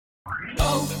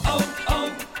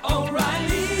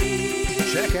O'Reilly.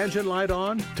 Check engine light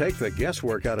on? Take the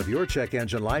guesswork out of your check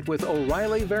engine light with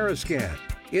O'Reilly Veriscan.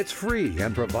 It's free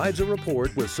and provides a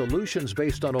report with solutions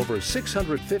based on over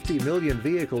 650 million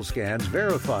vehicle scans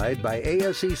verified by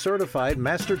ASE certified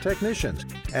master technicians.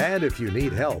 And if you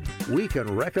need help, we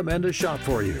can recommend a shop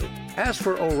for you. Ask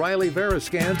for O'Reilly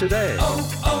Veriscan today.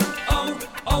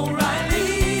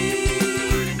 O'Reilly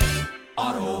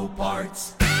Auto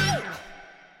Parts.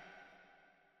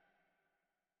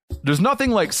 There's nothing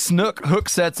like snook hook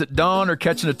sets at dawn or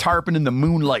catching a tarpon in the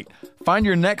moonlight. Find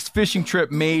your next fishing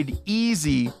trip made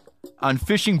easy on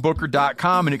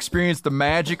fishingbooker.com and experience the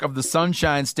magic of the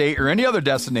Sunshine State or any other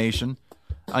destination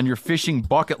on your fishing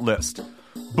bucket list.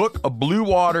 Book a blue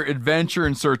water adventure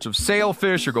in search of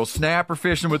sailfish or go snapper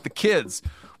fishing with the kids.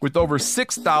 With over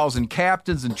 6,000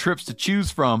 captains and trips to choose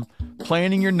from,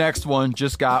 planning your next one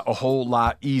just got a whole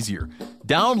lot easier.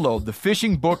 Download the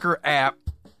Fishing Booker app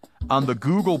on the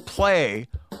Google Play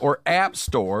or App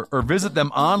Store, or visit them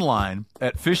online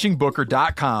at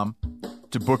fishingbooker.com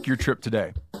to book your trip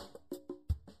today.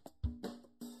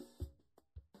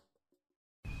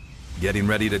 Getting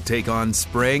ready to take on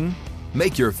spring?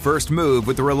 Make your first move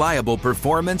with the reliable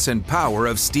performance and power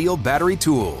of Steel battery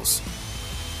tools.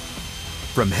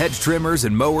 From hedge trimmers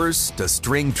and mowers to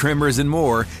string trimmers and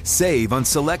more, save on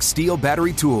select Steel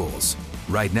battery tools.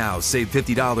 Right now, save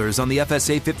 $50 on the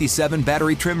FSA 57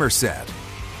 battery trimmer set.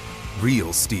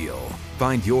 Real Steel.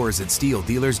 Find yours at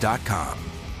steeldealers.com.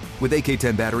 With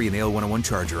AK-10 battery and AL101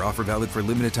 charger, offer valid for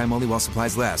limited time only while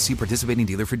supplies last. See participating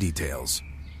dealer for details.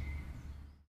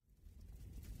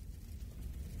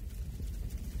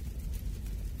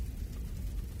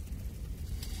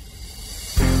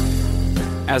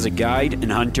 As a guide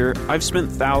and hunter, I've spent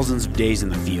thousands of days in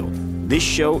the field. This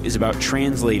show is about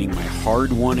translating my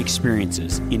hard-won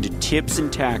experiences into tips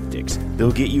and tactics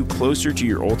that'll get you closer to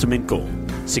your ultimate goal,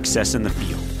 success in the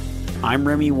field. I'm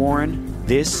Remy Warren.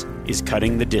 This is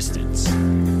Cutting the Distance.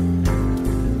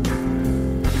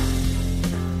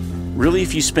 Really,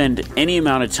 if you spend any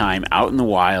amount of time out in the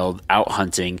wild, out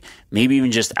hunting, maybe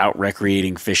even just out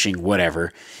recreating, fishing,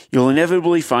 whatever, you'll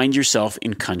inevitably find yourself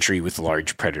in country with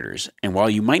large predators. And while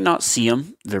you might not see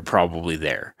them, they're probably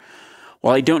there.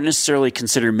 While I don't necessarily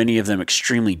consider many of them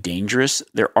extremely dangerous,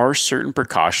 there are certain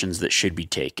precautions that should be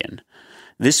taken.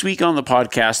 This week on the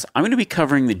podcast, I'm going to be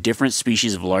covering the different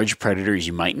species of large predators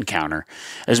you might encounter,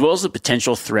 as well as the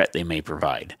potential threat they may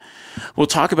provide. We'll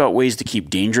talk about ways to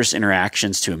keep dangerous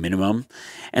interactions to a minimum,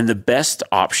 and the best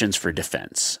options for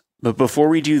defense. But before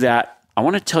we do that, I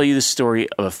want to tell you the story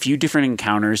of a few different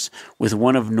encounters with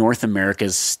one of North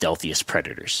America's stealthiest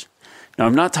predators. Now,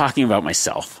 I'm not talking about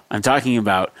myself. I'm talking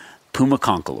about Puma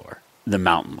concolor, the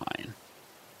mountain lion.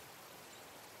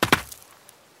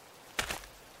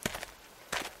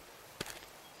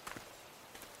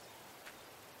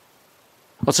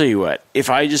 I'll tell you what, if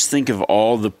I just think of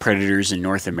all the predators in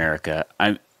North America,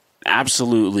 I'm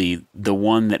absolutely the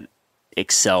one that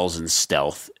excels in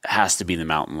stealth has to be the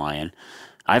mountain lion.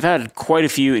 I've had quite a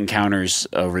few encounters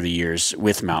over the years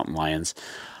with mountain lions.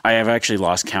 I have actually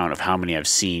lost count of how many I've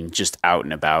seen just out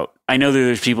and about. I know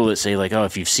there's people that say like, oh,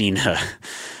 if you've seen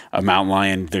a mountain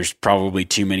lion, there's probably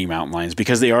too many mountain lions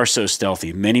because they are so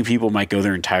stealthy. Many people might go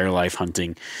their entire life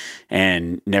hunting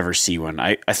and never see one.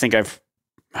 I think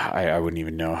I wouldn't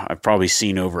even know. I've probably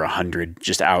seen over 100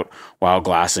 just out while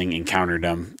glassing, encountered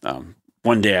them.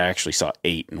 One day I actually saw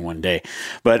 8 in one day,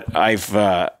 but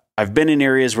I've been in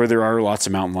areas where there are lots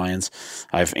of mountain lions.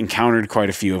 I've encountered quite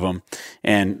a few of them,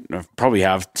 and I probably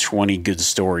have 20 good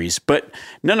stories, but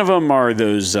none of them are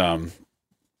those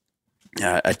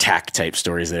attack type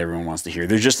stories that everyone wants to hear.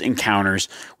 They're just encounters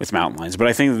with mountain lions. But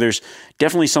I think that there's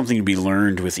definitely something to be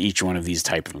learned with each one of these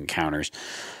type of encounters.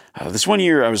 This one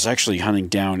year I was actually hunting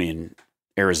down in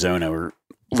Arizona, or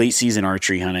late season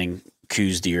archery hunting,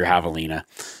 Coues deer, javelina.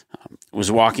 Was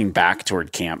walking back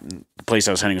toward camp. The place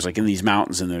I was hunting was like in these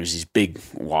mountains, and there's these big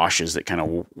washes that kind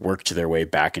of worked their way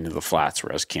back into the flats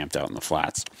where I was camped out in the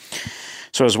flats.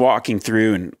 So I was walking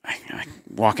through and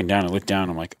walking down, I looked down,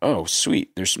 I'm like, oh,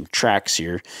 sweet, there's some tracks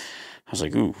here. I was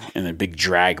like, ooh, and a big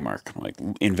drag mark. I'm like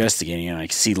investigating, and I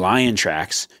see lion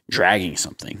tracks dragging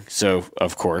something. So,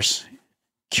 of course,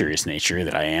 curious nature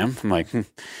that I am, I'm like,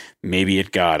 maybe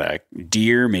it got a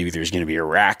deer, maybe there's going to be a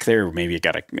rack there, or maybe it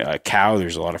got a cow.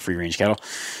 There's a lot of free range cattle.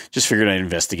 Just figured I'd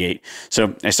investigate.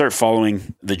 So I start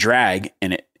following the drag,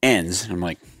 and it ends. I'm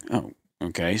like, oh,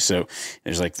 okay. So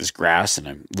there's like this grass, and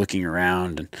I'm looking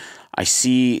around, and I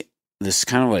see this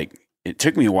kind of like, it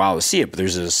took me a while to see it, but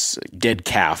there's this dead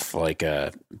calf, like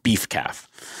a beef calf,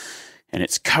 and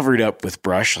it's covered up with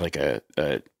brush, like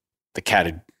the cat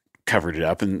had covered it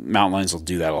up. And mountain lions will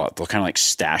do that a lot. They'll kind of like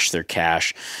stash their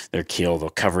cache, their kill. They'll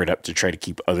cover it up to try to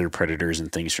keep other predators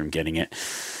and things from getting it.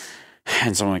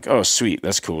 And so I'm like, oh, sweet,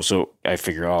 that's cool. So I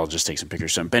figure, I'll just take some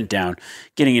pictures. So I'm bent down,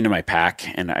 getting into my pack,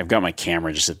 and I've got my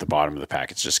camera just at the bottom of the pack.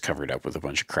 It's just covered up with a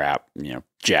bunch of crap,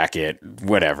 jacket,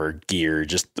 whatever, gear,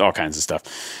 just all kinds of stuff.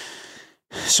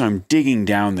 So I'm digging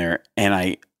down there, and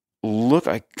I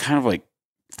kind of like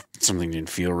something didn't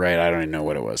feel right. I don't even know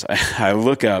what it was. I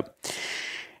look up,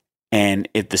 and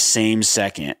at the same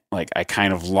second, like I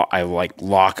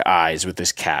lock eyes with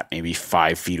this cat, maybe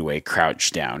 5 feet away,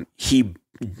 crouched down. He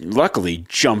luckily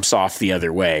jumps off the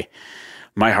other way.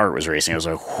 My heart was racing. I was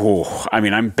like, whoa. I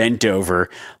mean, I'm bent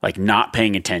over, like not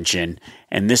paying attention.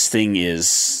 And this thing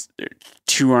is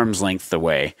 2 arms length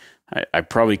away. I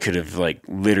probably could have like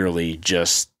literally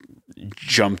just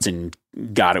jumped and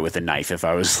got it with a knife if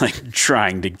I was like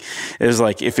trying to. It was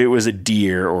like if it was a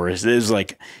deer, or it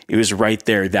was right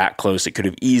there that close, it could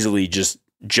have easily just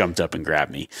jumped up and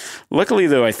grabbed me. Luckily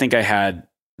though, I think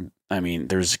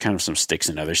there's kind of some sticks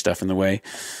and other stuff in the way,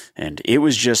 and it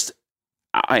was just,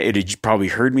 it had probably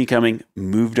heard me coming,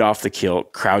 moved off the kill,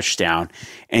 crouched down,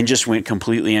 and just went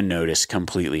completely unnoticed,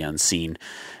 completely unseen,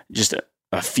 just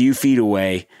a few feet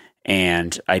away,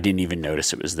 and I didn't even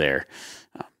notice it was there.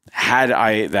 Had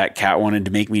that cat wanted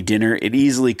to make me dinner, it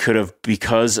easily could have,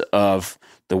 because of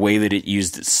the way that it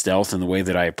used its stealth and the way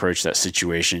that I approached that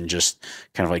situation, just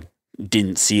kind of like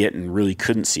didn't see it and really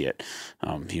couldn't see it.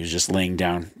 He was just laying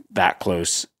down that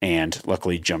close and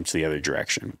luckily jumped the other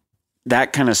direction.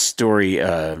 That kind of story,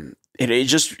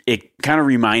 it kind of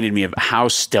reminded me of how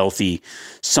stealthy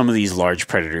some of these large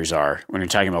predators are. When you're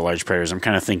talking about large predators, I'm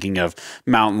kind of thinking of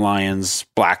mountain lions,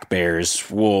 black bears,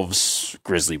 wolves,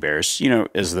 grizzly bears,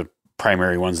 as the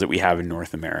primary ones that we have in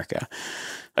North America.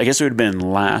 I guess it would have been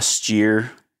last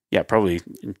year. Yeah, probably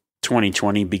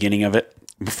 2020, beginning of it,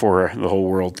 before the whole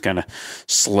world kind of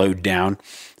slowed down.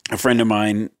 A friend of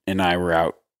mine and I were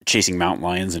out chasing mountain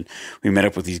lions, and we met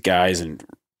up with these guys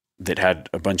that had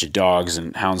a bunch of dogs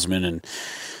and houndsmen. And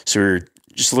so we were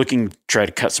just looking to try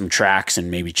to cut some tracks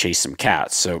and maybe chase some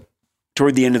cats. So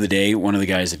toward the end of the day, one of the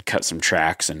guys had cut some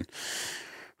tracks, and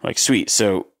we're like, sweet.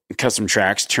 So cut some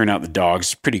tracks, turn out the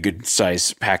dogs, pretty good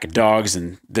size pack of dogs,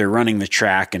 and they're running the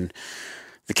track, and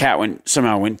the cat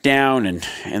somehow went down, and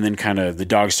then kind of the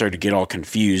dogs started to get all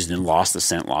confused and lost the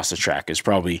scent, lost the track. It was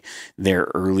probably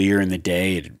there earlier in the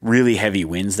day. It had really heavy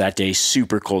winds that day,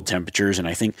 super cold temperatures, and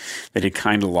I think that it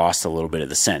kind of lost a little bit of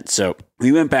the scent. So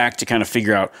we went back to kind of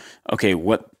figure out, okay,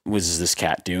 what was this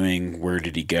cat doing? Where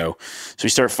did he go? So we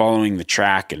start following the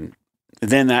track, and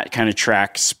then that kind of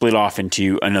track split off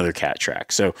into another cat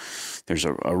track. So there's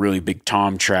a really big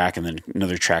tom track, and then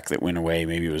another track that went away.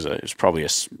 Maybe it was probably a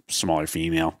smaller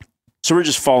female. So we're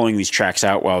just following these tracks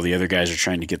out while the other guys are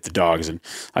trying to get the dogs. And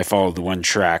I followed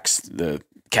the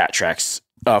cat tracks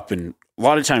up. And a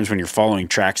lot of times when you're following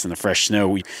tracks in the fresh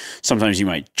snow, sometimes you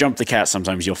might jump the cat.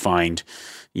 Sometimes you'll find,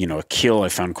 a kill. I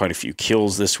found quite a few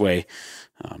kills this way.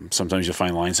 Sometimes you'll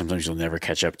find lions. Sometimes you'll never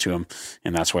catch up to them.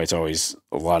 And that's why it's always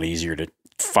a lot easier to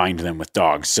find them with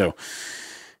dogs. So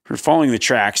we're following the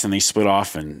tracks, and they split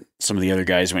off, and some of the other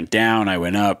guys went down. I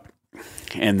went up,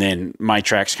 and then my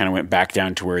tracks kind of went back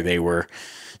down to where they were.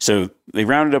 So they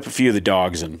rounded up a few of the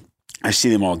dogs, and I see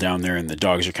them all down there, and the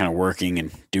dogs are kind of working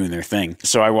and doing their thing.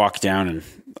 So I walked down, and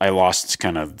I lost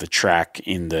kind of the track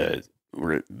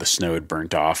where the snow had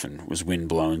burnt off and was wind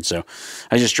blown. So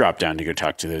I just dropped down to go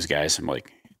talk to those guys. I'm like,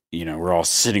 we're all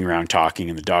sitting around talking,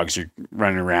 and the dogs are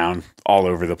running around all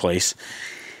over the place.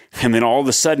 And then all of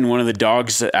a sudden, one of the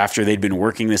dogs, after they'd been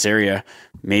working this area,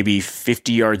 maybe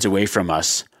 50 yards away from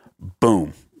us,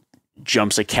 boom,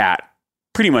 jumps a cat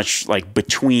pretty much like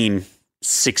between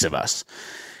 6 of us.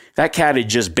 That cat had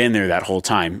just been there that whole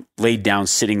time, laid down,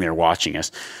 sitting there watching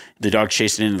us. The dog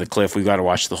chased it into the cliff. We got to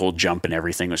watch the whole jump and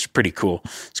everything. It was pretty cool.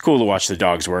 It's cool to watch the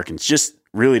dogs work, and it's just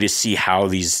really to see how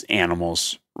these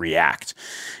animals react.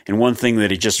 And one thing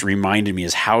that it just reminded me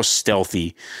is how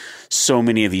stealthy so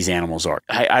many of these animals are.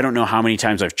 I don't know how many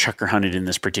times I've chucker hunted in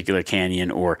this particular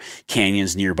canyon or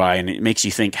canyons nearby, and it makes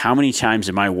you think, how many times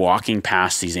am I walking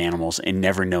past these animals and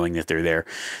never knowing that they're there?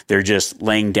 They're just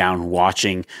laying down,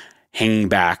 watching, hanging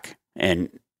back, and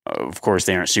of course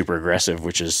they aren't super aggressive,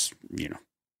 which is,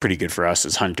 pretty good for us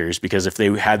as hunters, because if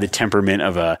they had the temperament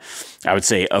of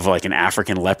like an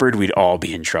African leopard, we'd all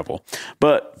be in trouble.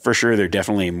 But for sure, they're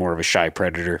definitely more of a shy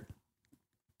predator.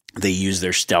 They use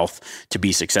their stealth to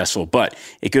be successful, but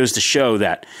it goes to show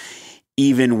that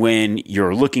even when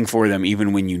you're looking for them,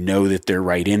 even when you know that they're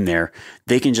right in there,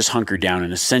 they can just hunker down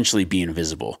and essentially be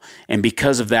invisible. And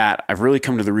because of that, I've really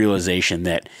come to the realization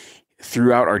that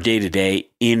throughout our day-to-day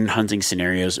in hunting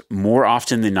scenarios, more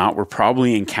often than not, we're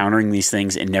probably encountering these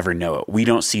things and never know it. We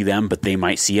don't see them, but they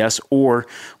might see us, or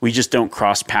we just don't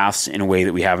cross paths in a way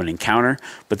that we have an encounter,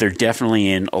 but they're definitely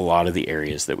in a lot of the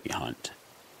areas that we hunt.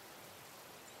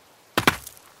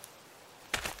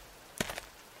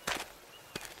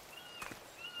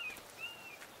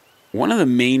 One of the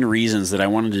main reasons that I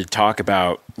wanted to talk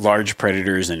about large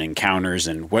predators and encounters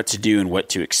and what to do and what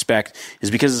to expect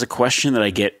is because it's a question that I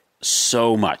get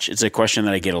so much. It's a question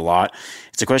that I get a lot.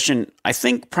 It's a question, I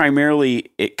think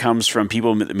primarily it comes from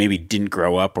people that maybe didn't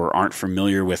grow up or aren't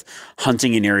familiar with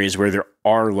hunting in areas where there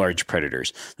are large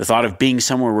predators. The thought of being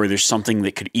somewhere where there's something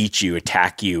that could eat you,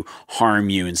 attack you, harm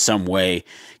you in some way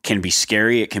can be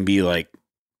scary. It can be like,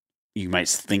 you might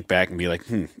think back and be like,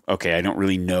 okay, I don't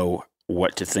really know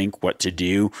what to think, what to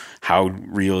do, how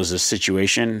real is this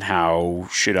situation, how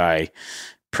should I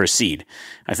proceed?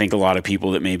 I think a lot of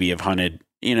people that maybe have hunted,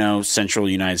 central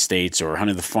United States or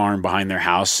hunted the farm behind their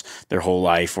house their whole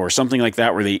life or something like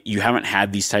that, where you haven't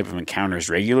had these type of encounters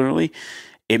regularly,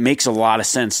 it makes a lot of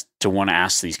sense to want to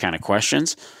ask these kind of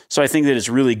questions. So I think that it's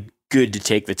really good to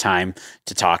take the time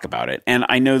to talk about it. And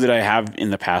I know that I have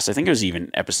in the past, I think it was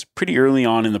even pretty early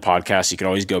on in the podcast. You could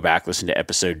always go back, listen to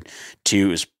episode 2.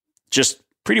 It was just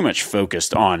pretty much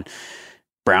focused on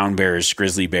brown bears,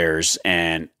 grizzly bears,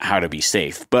 and how to be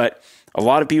safe. But a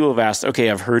lot of people have asked, okay,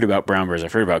 I've heard about brown bears,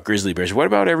 I've heard about grizzly bears. What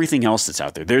about everything else that's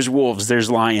out there? There's wolves, there's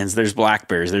lions, there's black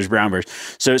bears, there's brown bears.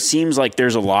 So it seems like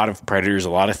there's a lot of predators, a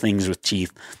lot of things with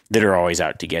teeth that are always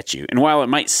out to get you. And while it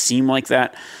might seem like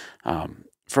that,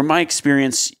 from my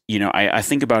experience, I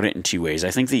think about it in 2 ways.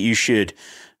 I think that you should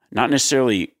not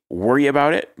necessarily worry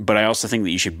about it, but I also think that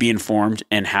you should be informed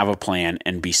and have a plan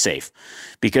and be safe,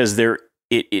 because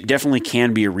it definitely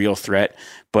can be a real threat,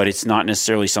 but it's not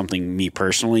necessarily something me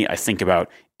personally I think about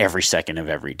every second of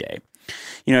every day.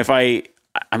 I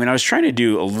was trying to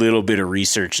do a little bit of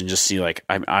research and just see, like,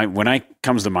 when I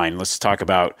comes to mind, let's talk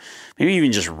about maybe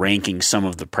even just ranking some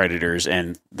of the predators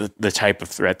and the type of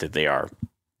threat that they are.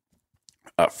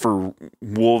 For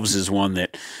wolves is one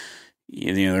that,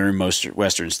 they're in most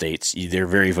Western states. They're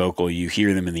very vocal. You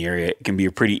hear them in the area. It can be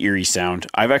a pretty eerie sound.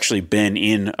 I've actually been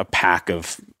in a pack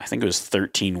of, I think it was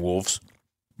 13 wolves.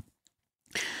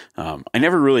 I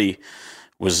never really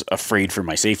was afraid for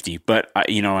my safety, but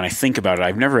when I think about it,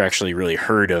 I've never actually really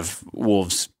heard of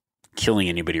wolves killing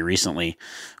anybody recently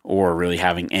or really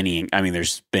having any.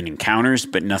 There's been encounters,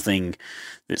 but nothing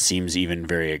that seems even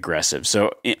very aggressive.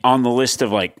 So on the list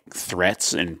of like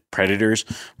threats and predators,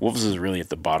 wolves is really at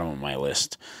the bottom of my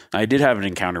list. I did have an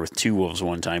encounter with 2 wolves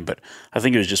one time, but I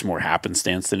think it was just more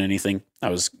happenstance than anything. I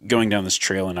was going down this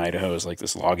trail in Idaho. It was like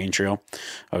this logging trail.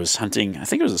 I was hunting, I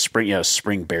think it was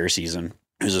spring bear season.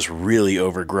 It was this really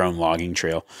overgrown logging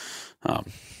trail.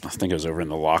 I think it was over in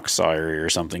the Lochsaw area or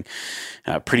something.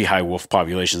 Pretty high wolf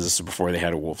populations. This is before they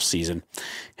had a wolf season.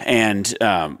 And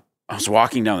I was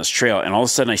walking down this trail, and all of a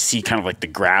sudden I see kind of like the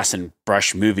grass and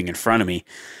brush moving in front of me,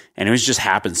 and it was just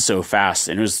happened so fast.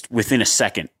 And it was within a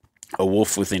second, a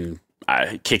wolf within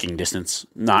kicking distance,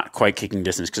 not quite kicking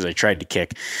distance because I tried to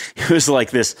kick. It was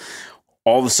like this,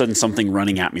 all of a sudden something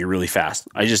running at me really fast.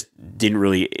 I just didn't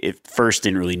really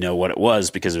know what it was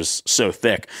because it was so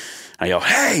thick. I yelled,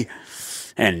 "Hey!"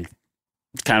 and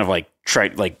kind of like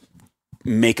tried like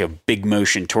make a big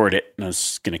motion toward it. And I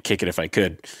was going to kick it if I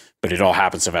could, but it all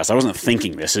happened so fast. I wasn't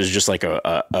thinking this. It was just like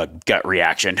a gut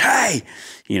reaction. "Hey!"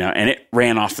 And it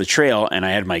ran off the trail, and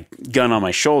I had my gun on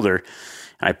my shoulder.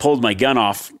 I pulled my gun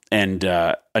off, and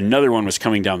another one was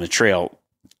coming down the trail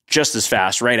just as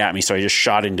fast right at me. So I just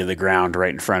shot into the ground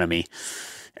right in front of me.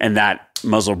 And that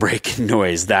muzzle brake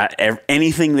noise, that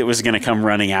anything that was going to come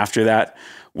running after that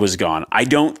was gone. I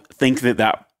don't think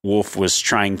that wolf was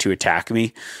trying to attack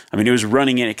me. It was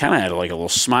running in. It kind of had like a little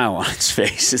smile on its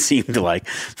face. It seemed like,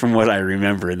 from what I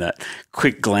remember in that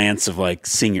quick glance of like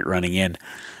seeing it running in.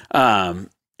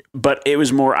 But it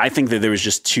was more, I think that there was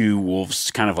just 2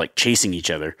 wolves kind of like chasing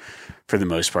each other for the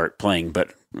most part, playing.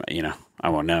 But, I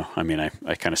won't know.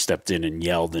 I kind of stepped in and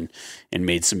yelled and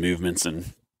made some movements,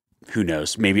 and who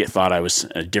knows, maybe it thought I was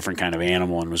a different kind of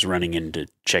animal and was running in to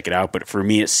check it out. But for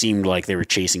me, it seemed like they were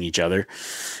chasing each other.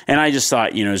 And I just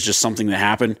thought, it was just something that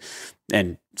happened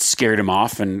and scared him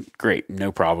off, and great,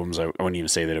 no problems. I wouldn't even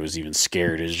say that it was even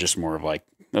scared. It was just more of like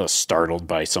startled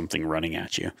by something running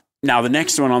at you. Now, the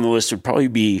next one on the list would probably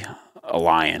be a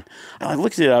lion. I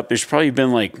looked it up. There's probably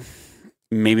been like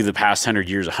maybe the past 100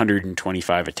 years,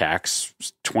 125 attacks,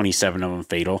 27 of them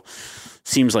fatal.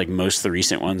 Seems like most of the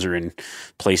recent ones are in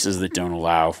places that don't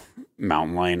allow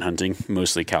mountain lion hunting,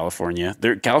 mostly California.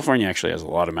 California actually has a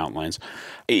lot of mountain lions.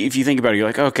 If you think about it, you're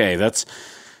like, okay, that's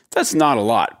That's not a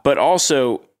lot. But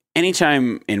also,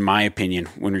 anytime, in my opinion,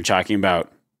 when we're talking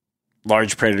about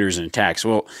large predators and attacks,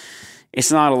 well,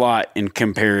 it's not a lot in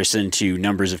comparison to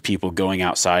numbers of people going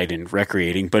outside and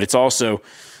recreating, but it's also,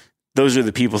 those are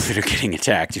the people that are getting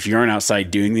attacked. If you aren't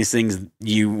outside doing these things,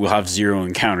 you will have zero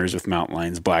encounters with mountain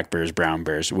lions, black bears, brown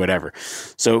bears, whatever.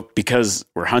 So because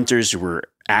we're hunters, we're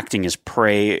acting as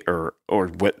prey, or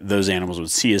what those animals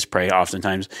would see as prey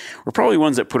oftentimes, we're probably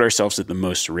ones that put ourselves at the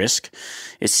most risk.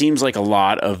 It seems like a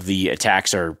lot of the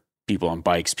attacks are people on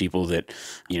bikes, people that,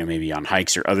 maybe on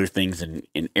hikes or other things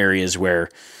in areas where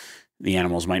the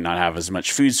animals might not have as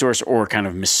much food source, or kind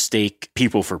of mistake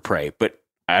people for prey. But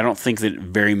I don't think that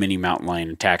very many mountain lion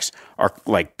attacks are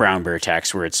like brown bear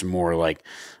attacks, where it's more like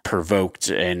provoked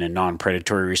and a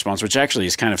non-predatory response, which actually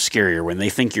is kind of scarier. When they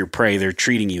think you're prey, they're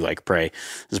treating you like prey,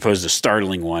 as opposed to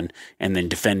startling one and then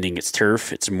defending its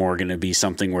turf. It's more going to be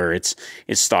something where it's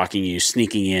stalking you,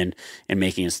 sneaking in, and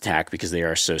making its attack because they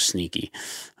are so sneaky.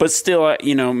 But still,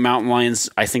 mountain lions,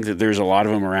 I think that there's a lot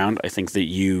of them around. I think that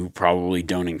you probably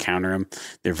don't encounter them.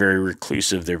 They're very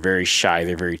reclusive. They're very shy.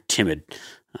 They're very timid.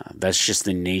 That's just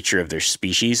the nature of their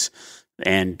species,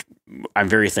 and I'm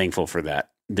very thankful for that.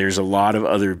 There's a lot of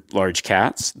other large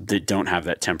cats that don't have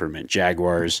that temperament.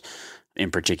 Jaguars, in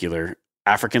particular,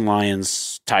 African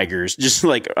lions, tigers, just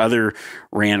like other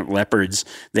random leopards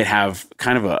that have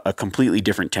kind of a completely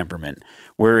different temperament,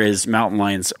 whereas mountain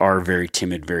lions are very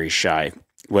timid, very shy.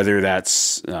 Whether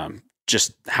that's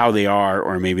just how they are,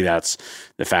 or maybe that's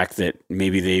the fact that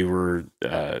maybe they were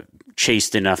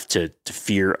chased enough to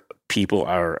fear people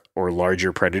or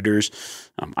larger predators.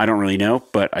 I don't really know,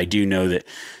 but I do know that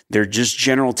their just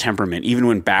general temperament, even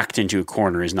when backed into a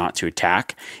corner, is not to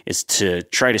attack. It's to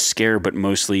try to scare, but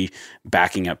mostly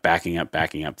backing up.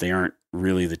 They aren't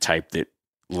really the type that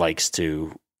likes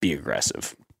to be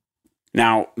aggressive.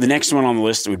 Now, the next one on the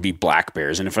list would be black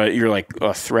bears. And if you're like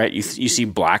a threat, you see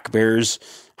black bears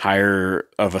higher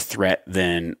of a threat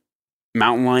than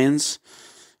mountain lions,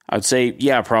 I would say,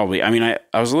 yeah, probably. I mean,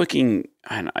 I was looking,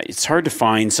 and it's hard to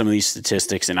find some of these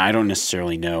statistics, and I don't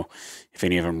necessarily know if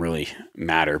any of them really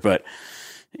matter. But,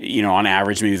 on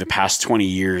average, maybe the past 20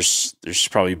 years, there's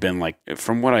probably been, like,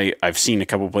 from what I've seen a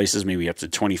couple places, maybe up to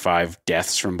 25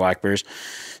 deaths from black bears.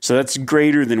 So that's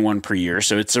greater than one per year.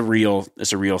 So it's a real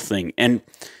thing. And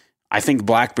I think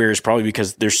black bears, probably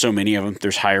because there's so many of them,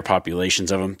 there's higher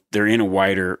populations of them, they're in a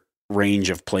wider range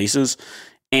of places.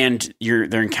 And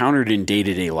they're encountered in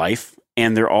day-to-day life,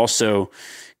 and they're also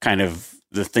kind of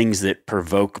the things that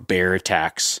provoke bear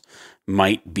attacks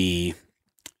might be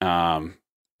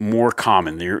more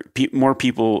common. There are more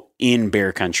people in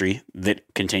bear country that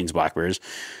contains black bears.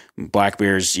 Black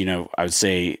bears, I would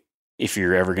say if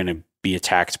you're ever going to be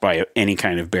attacked by any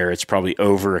kind of bear, it's probably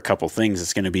over a couple things.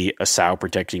 It's going to be a sow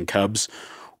protecting cubs,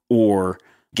 or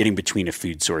getting between a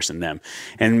food source and them.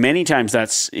 And many times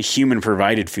that's a human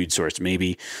provided food source.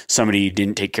 Maybe somebody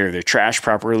didn't take care of their trash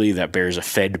properly. That bear's a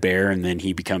fed bear, and then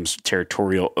he becomes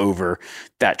territorial over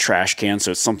that trash can.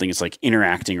 So it's something that's like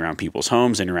interacting around people's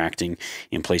homes, interacting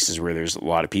in places where there's a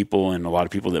lot of people, and a lot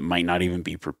of people that might not even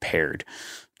be prepared.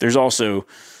 There's also,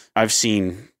 I've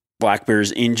seen black bears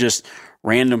in just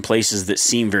random places that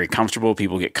seem very comfortable.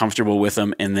 People get comfortable with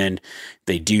them, and then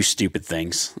they do stupid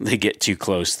things. They get too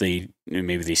close.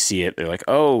 Maybe they see it. They're like,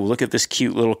 oh, look at this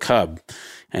cute little cub.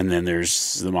 And then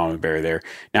there's the mama bear there.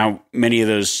 Now, many of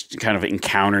those kind of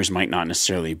encounters might not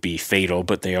necessarily be fatal,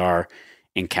 but they are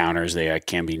encounters. They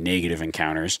can be negative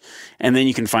encounters. And then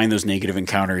you can find those negative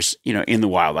encounters, in the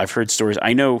wild. I've heard stories.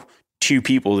 I know 2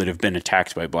 people that have been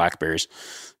attacked by black bears.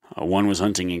 One was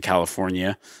hunting in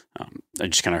California. I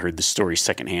just kind of heard the story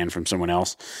secondhand from someone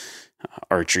else,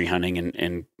 archery hunting,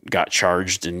 and got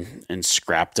charged and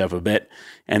scrapped up a bit.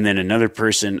 And then another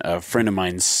person, a friend of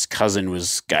mine's cousin,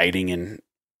 was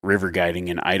river guiding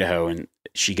in Idaho, and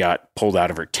she got pulled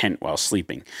out of her tent while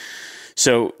sleeping.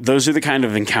 So those are the kind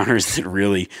of encounters that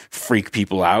really freak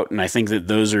people out. And I think that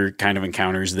those are kind of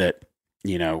encounters that,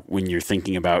 when you're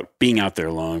thinking about being out there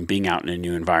alone, being out in a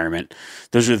new environment,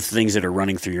 those are the things that are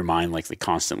running through your mind like they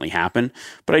constantly happen.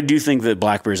 But I do think that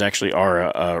black bears actually are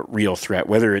a real threat,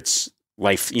 whether it's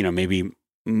life, maybe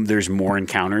there's more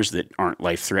encounters that aren't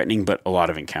life-threatening, but a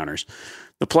lot of encounters.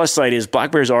 The plus side is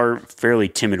black bears are fairly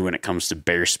timid when it comes to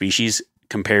bear species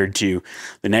compared to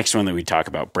the next one that we talk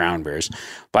about, brown bears.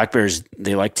 Black bears,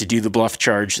 they like to do the bluff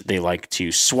charge. They like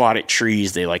to swat at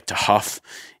trees. They like to huff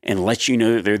and let you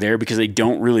know that they're there, because they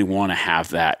don't really want to have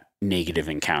that negative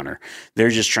encounter.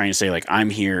 They're just trying to say, like, I'm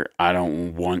here. I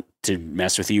don't want to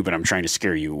mess with you, but I'm trying to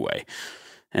scare you away.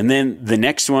 And then the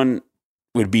next one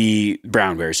would be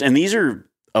brown bears. And these are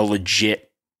a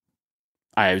legit,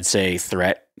 I would say,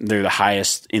 threat. They're the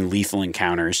highest in lethal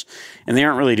encounters, and they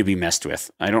aren't really to be messed with.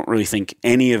 I don't really think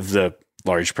any of the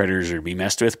large predators are to be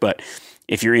messed with, but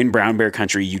if you're in brown bear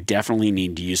country, you definitely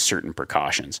need to use certain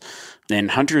precautions. And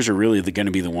hunters are really going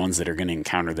to be the ones that are going to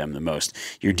encounter them the most.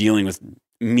 You're dealing with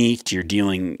meat,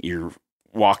 you're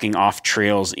walking off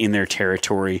trails in their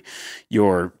territory,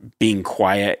 you're being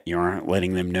quiet, you aren't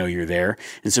letting them know you're there.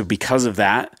 And so because of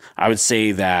that, I would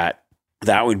say that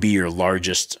would be your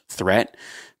largest threat.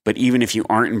 But even if you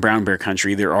aren't in brown bear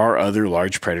country, there are other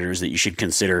large predators that you should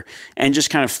consider and just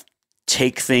kind of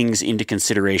take things into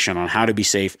consideration on how to be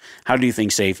safe, how to do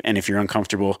things safe, and if you're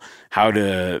uncomfortable, how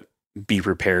to be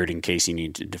prepared in case you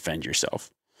need to defend yourself.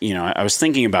 You know, I was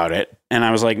thinking about it and I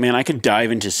was like, man, I could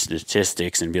dive into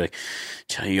statistics and be like,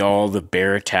 tell you all the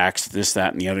bear attacks, this,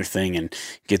 that, and the other thing, and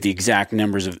get the exact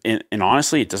numbers of, and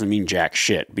honestly, it doesn't mean jack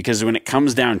shit, because when it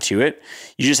comes down to it,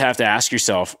 you just have to ask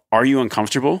yourself, are you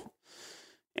uncomfortable?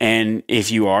 And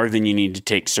if you are, then you need to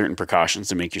take certain precautions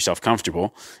to make yourself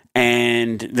comfortable.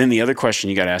 And then the other question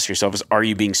you got to ask yourself is, are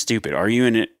you being stupid? Are you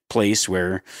in a place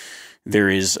where there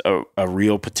is a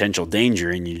real potential danger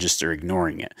and you just are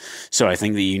ignoring it? So I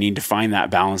think that you need to find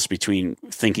that balance between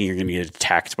thinking you're going to get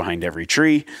attacked behind every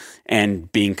tree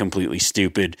and being completely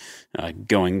stupid,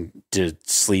 going to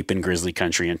sleep in grizzly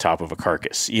country on top of a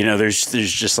carcass. You know, there's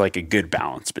just like a good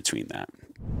balance between that.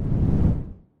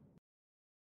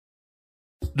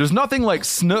 There's nothing like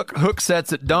snook hook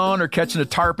sets at dawn or catching a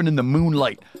tarpon in the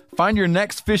moonlight. Find your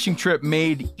next fishing trip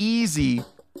made easy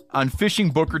on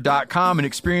fishingbooker.com and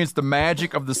experience the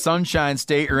magic of the Sunshine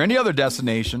State or any other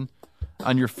destination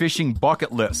on your fishing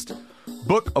bucket list.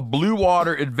 Book a blue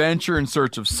water adventure in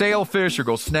search of sailfish or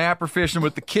go snapper fishing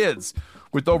with the kids.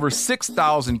 With over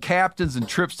 6,000 captains and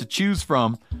trips to choose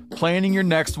from, planning your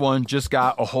next one just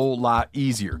got a whole lot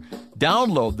easier.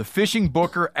 Download the Fishing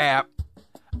Booker app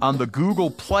on the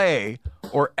Google Play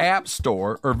or App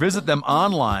Store, or visit them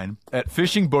online at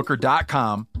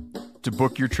fishingbooker.com to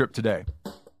book your trip today.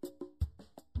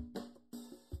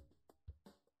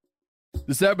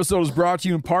 This episode is brought to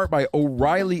you in part by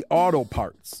O'Reilly Auto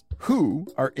Parts, who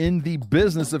are in the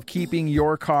business of keeping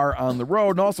your car on the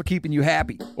road and also keeping you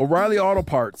happy. O'Reilly Auto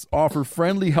Parts offer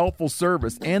friendly, helpful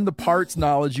service and the parts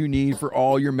knowledge you need for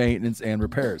all your maintenance and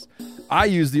repairs. I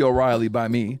use the O'Reilly by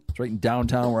me. It's right in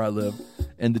downtown where I live.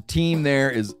 And the team there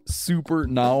is super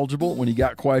knowledgeable. When you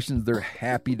got questions, they're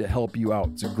happy to help you out.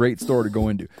 It's a great store to go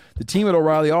into. The team at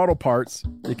O'Reilly Auto Parts,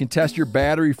 they can test your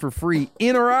battery for free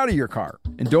in or out of your car.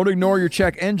 And don't ignore your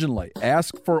check engine light.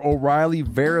 Ask for O'Reilly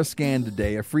VeriScan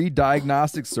today, a free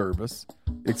diagnostic service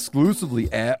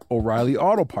exclusively at O'Reilly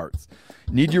Auto Parts.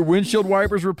 Need your windshield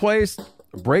wipers replaced?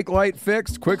 A brake light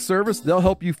fixed? Quick service? They'll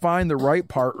help you find the right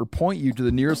part or point you to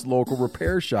the nearest local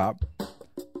repair shop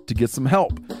to get some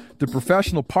help. The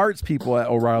professional parts people at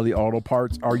O'Reilly Auto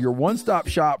Parts are your one-stop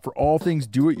shop for all things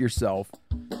do-it-yourself,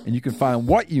 and you can find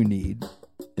what you need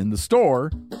in the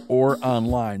store or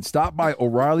online. Stop by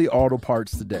O'Reilly Auto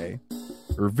Parts today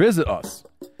or visit us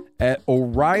at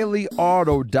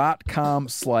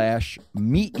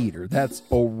O'ReillyAuto.com/meateater. That's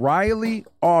O'Reilly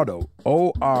Auto,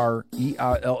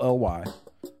 O-R-E-I-L-L-Y,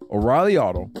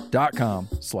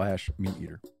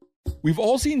 O'ReillyAuto.com/meateater. We've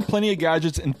all seen plenty of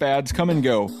gadgets and fads come and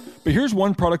go, but here's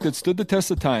one product that stood the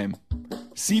test of time: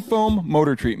 Seafoam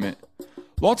Motor Treatment.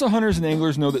 Lots of hunters and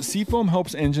anglers know that Seafoam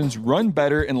helps engines run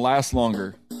better and last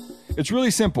longer. It's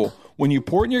really simple. When you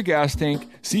pour it in your gas tank,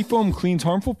 Seafoam cleans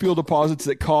harmful fuel deposits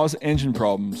that cause engine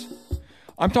problems.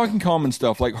 I'm talking common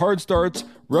stuff like hard starts,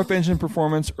 rough engine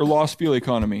performance, or lost fuel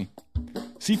economy.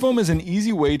 Seafoam is an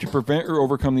easy way to prevent or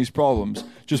overcome these problems.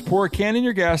 Just pour a can in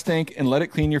your gas tank and let it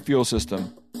clean your fuel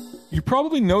system. You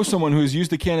probably know someone who has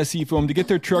used a can of Seafoam to get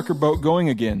their truck or boat going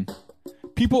again.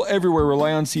 People everywhere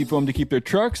rely on Seafoam to keep their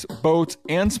trucks, boats,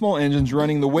 and small engines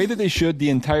running the way that they should the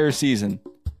entire season.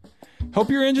 Help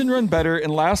your engine run better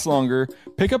and last longer.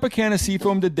 Pick up a can of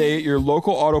Seafoam today at your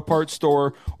local auto parts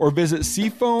store or visit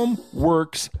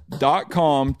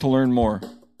seafoamworks.com to learn more.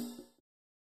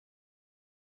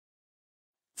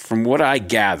 From what I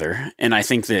gather, and I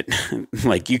think that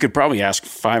like you could probably ask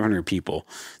 500 people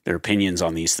their opinions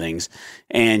on these things,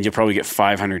 and you'll probably get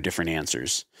 500 different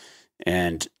answers.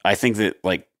 And I think that,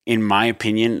 like, in my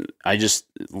opinion, I just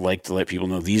like to let people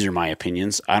know these are my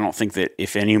opinions. I don't think that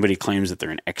if anybody claims that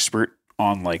they're an expert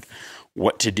on like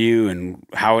what to do and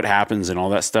how it happens and all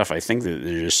that stuff, I think that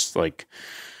they're just like,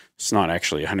 it's not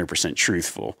actually 100%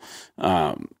 truthful.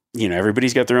 You know,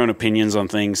 everybody's got their own opinions on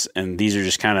things, and these are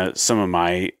just kind of some of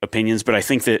my opinions. But I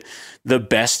think that the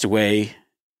best way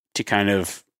to kind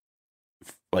of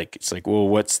like, it's like, well,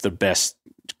 what's the best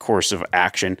course of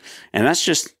action? And that's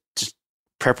just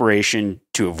preparation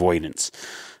to avoidance.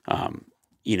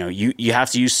 you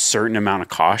have to use a certain amount of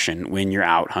caution when you're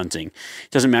out hunting.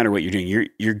 It doesn't matter what you're doing.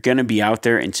 You're going to be out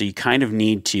there. And so you kind of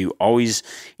need to always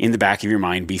in the back of your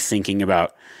mind be thinking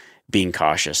about being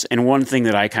cautious. And one thing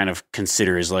that I kind of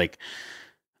consider is like,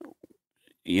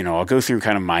 I'll go through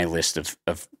kind of my list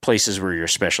of places where you're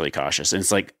especially cautious. And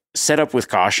it's like set up with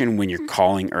caution when you're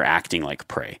calling or acting like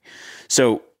prey.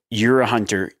 So you're a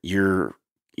hunter, you're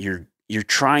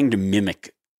trying to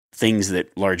mimic things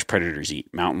that large predators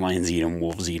eat. Mountain lions eat them,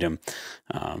 wolves eat them,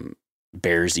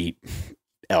 bears eat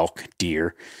elk,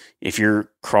 deer. If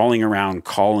you're crawling around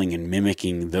calling and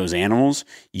mimicking those animals,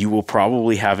 you will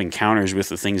probably have encounters with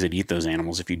the things that eat those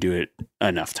animals if you do it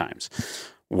enough times.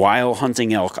 While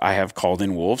hunting elk, I have called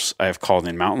in wolves, I have called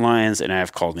in mountain lions, and I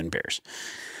have called in bears.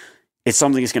 It's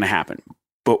something that's going to happen.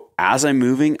 But as I'm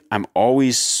moving, I'm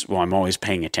always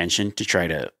paying attention to try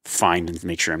to find and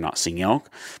make sure I'm not seeing elk.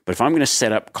 But if I'm going to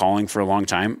set up calling for a long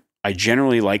time, I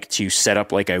generally like to set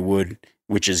up like I would,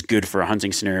 which is good for a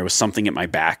hunting scenario, with something at my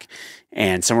back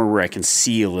and somewhere where I can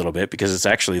see a little bit, because it's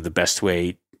actually the best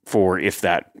way for if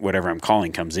that whatever I'm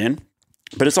calling comes in.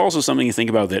 But it's also something you think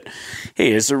about that,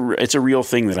 hey, it's a real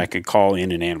thing that I could call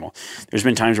in an animal. There's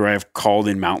been times where I've called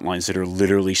in mountain lions that are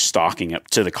literally stalking up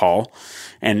to the call.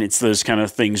 And it's those kind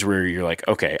of things where you're like,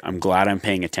 okay, I'm glad I'm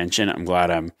paying attention. I'm glad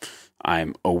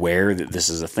I'm aware that this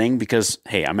is a thing, because,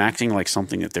 hey, I'm acting like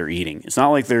something that they're eating. It's not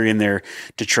like they're in there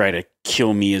to try to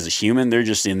kill me as a human. They're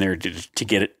just in there to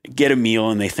get a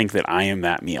meal, and they think that I am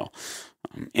that meal.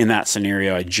 In that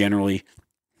scenario, I generally,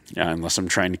 unless I'm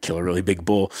trying to kill a really big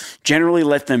bull, generally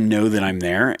let them know that I'm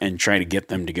there and try to get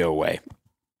them to go away.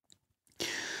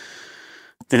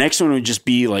 The next one would just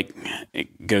be like,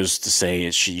 it goes to say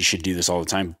you should do this all the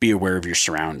time. Be aware of your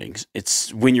surroundings.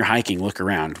 It's when you're hiking, look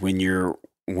around. When you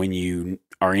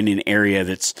are in an area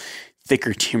that's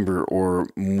thicker timber or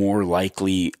more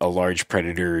likely a large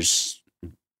predator's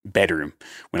bedroom.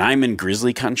 When I'm in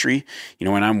grizzly country,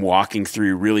 when I'm walking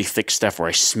through really thick stuff where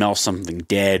I smell something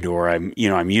dead, or I'm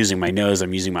using my nose,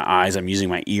 I'm using my eyes, I'm using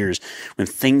my ears, when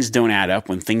things don't add up,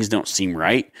 when things don't seem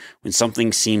right, when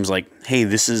something seems like, hey,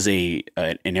 this is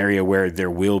an area where there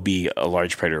will be a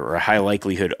large predator or a high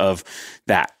likelihood of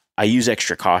that, I use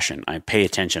extra caution. I pay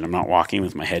attention. I'm not walking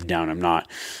with my head down. I'm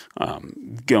not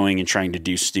going and trying to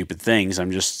do stupid things. I'm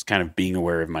just kind of being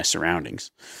aware of my surroundings.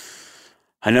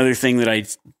 Another thing that I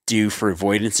do for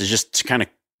avoidance is just to kind of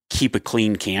keep a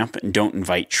clean camp and don't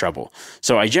invite trouble.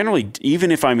 So I generally,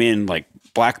 even if I'm in like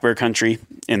black bear country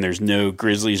and there's no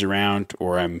grizzlies around,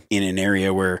 or I'm in an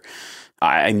area where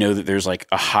I know that there's like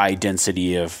a high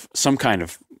density of some kind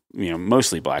of,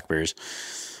 mostly black bears,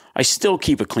 I still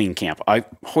keep a clean camp. I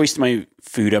hoist my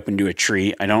food up into a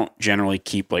tree. I don't generally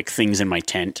keep like things in my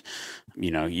tent.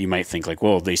 You might think like,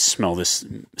 well, they smell this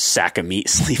sack of meat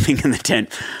sleeping in the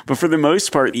tent. But for the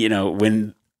most part,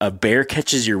 when a bear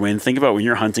catches your wind, think about when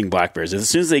you're hunting black bears. As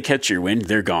soon as they catch your wind,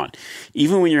 they're gone.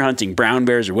 Even when you're hunting brown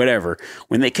bears or whatever,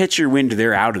 when they catch your wind,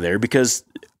 they're out of there, because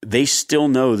they still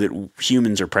know that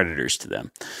humans are predators to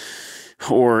them.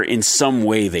 Or in some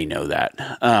way they know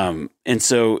that. And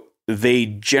so they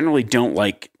generally don't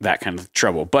like that kind of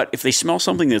trouble. But if they smell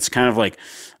something that's kind of like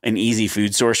an easy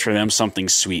food source for them, something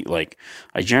sweet, like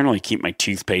I generally keep my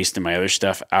toothpaste and my other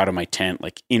stuff out of my tent,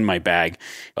 like in my bag.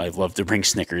 I love to bring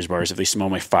Snickers bars. If they smell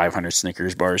my 500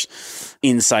 Snickers bars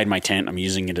inside my tent, I'm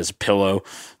using it as a pillow.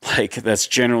 Like that's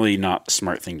generally not a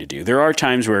smart thing to do. There are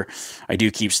times where I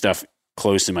do keep stuff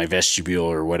close in my vestibule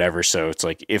or whatever. So it's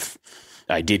like if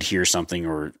I did hear something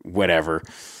or whatever,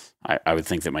 I would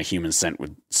think that my human scent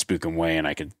would spook them away and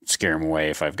I could scare them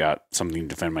away if I've got something to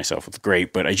defend myself with.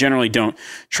 Great. But I generally don't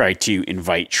try to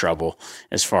invite trouble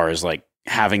as far as like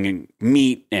having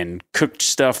meat and cooked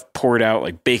stuff poured out,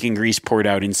 like bacon grease poured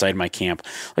out inside my camp.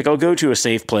 Like I'll go to a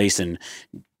safe place and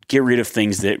get rid of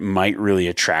things that might really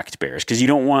attract bears, because you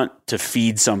don't want to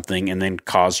feed something and then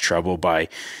cause trouble by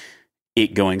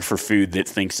it going for food that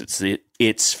thinks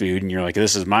it's food, and you're like,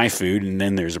 this is my food, and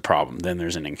then there's a problem. Then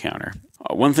there's an encounter.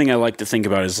 One thing I like to think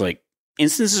about is like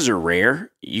instances are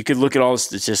rare. You could look at all the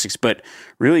statistics, but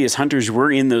really as hunters,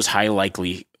 we're in those high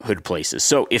likelihood places.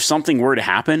 So if something were to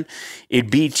happen, it'd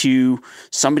be to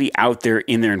somebody out there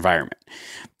in their environment.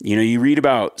 You read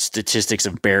about statistics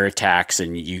of bear attacks,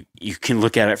 and you can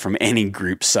look at it from any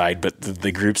group side, but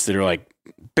the groups that are like,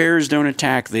 bears don't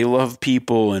attack, they love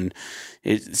people, and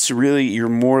it's really, you're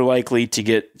more likely to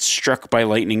get struck by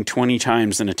lightning 20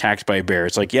 times than attacked by a bear.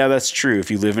 It's like, yeah, that's true if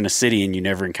you live in a city and you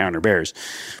never encounter bears.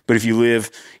 But if you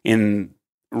live in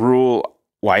rural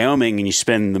Wyoming and you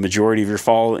spend the majority of your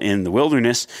fall in the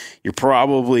wilderness, you're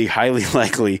probably highly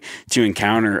likely to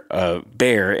encounter a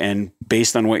bear. And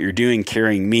based on what you're doing,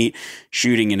 carrying meat,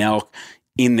 shooting an elk,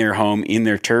 in their home, in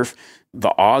their turf,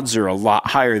 the odds are a lot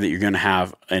higher that you're going to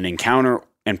have an encounter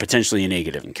and potentially a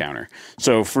negative encounter.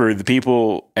 So for the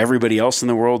people, everybody else in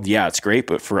the world, yeah, it's great.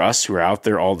 But for us who are out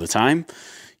there all the time,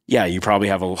 yeah, you probably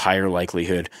have a higher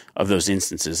likelihood of those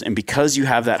instances. And because you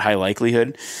have that high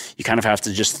likelihood, you kind of have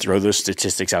to just throw those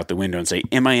statistics out the window and say,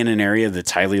 am I in an area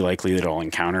that's highly likely that I'll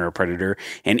encounter a predator?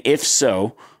 And if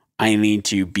so, I need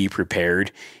to be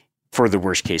prepared for the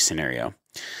worst case scenario.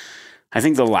 I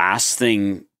think the last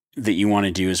thing that you want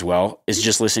to do as well is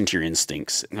just listen to your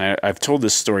instincts. And I've told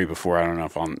this story before, I don't know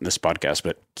if on this podcast,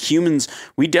 but humans,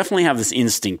 we definitely have this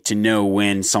instinct to know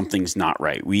when something's not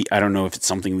right. I don't know if it's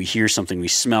something we hear, something we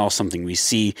smell, something we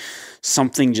see,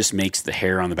 something just makes the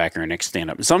hair on the back of our neck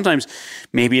stand up. And sometimes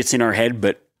maybe it's in our head,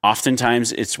 but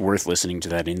oftentimes it's worth listening to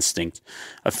that instinct.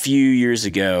 A few years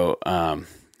ago,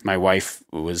 my wife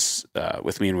was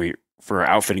with me, and for our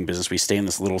outfitting business, we stay in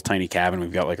this little tiny cabin.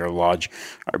 We've got like our lodge,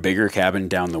 our bigger cabin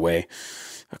down the way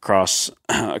across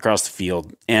the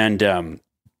field. And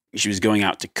she was going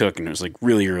out to cook, and it was like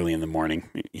really early in the morning,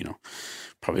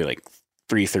 probably like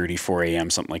 3:30, 4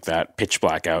 a.m., something like that, pitch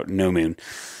black out, no moon.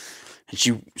 And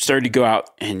she started to go out,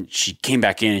 and she came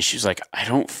back in, and she was like, I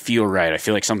don't feel right. I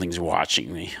feel like something's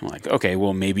watching me. I'm like, okay,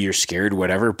 well, maybe you're scared,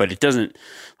 whatever, but it doesn't,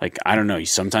 like, I don't know.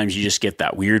 Sometimes you just get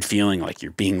that weird feeling like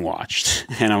you're being watched.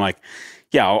 And I'm like,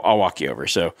 yeah, I'll walk you over.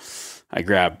 So I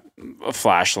grab a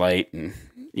flashlight and,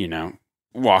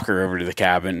 walk her over to the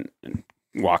cabin and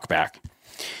walk back.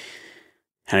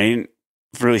 And I didn't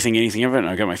really think anything of it. And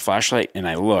I got my flashlight and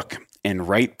I look, and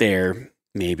right there,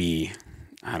 maybe,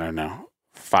 I don't know,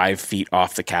 5 feet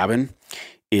off the cabin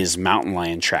is mountain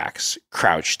lion tracks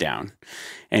crouched down.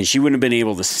 And she wouldn't have been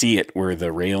able to see it where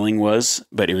the railing was,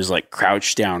 but it was like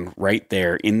crouched down right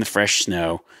there in the fresh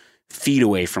snow, feet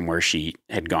away from where she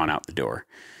had gone out the door.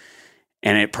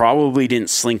 And it probably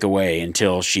didn't slink away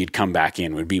until she'd come back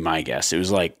in, would be my guess. It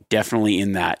was like definitely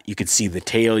in that. You could see the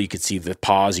tail, you could see the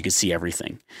paws, you could see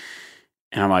everything.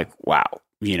 And I'm like, wow.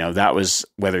 That was,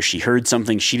 whether she heard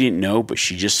something, she didn't know, but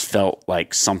she just felt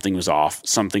like something was off.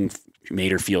 Something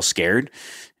made her feel scared.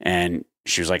 And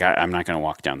she was like, I'm not going to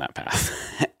walk down that path.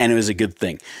 And it was a good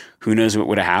thing. Who knows what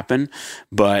would have happened?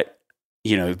 But,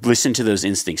 listen to those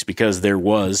instincts, because there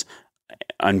was,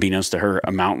 unbeknownst to her,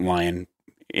 a mountain lion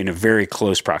in a very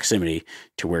close proximity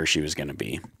to where she was going to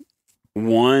be.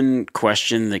 One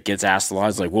question that gets asked a lot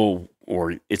is like, well,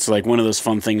 or it's like one of those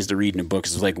fun things to read in a book.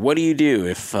 It's like, what do you do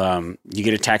if you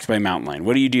get attacked by a mountain lion?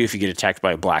 What do you do if you get attacked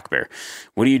by a black bear?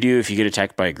 What do you do if you get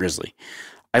attacked by a grizzly?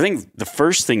 I think the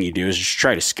first thing you do is just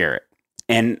try to scare it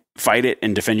and fight it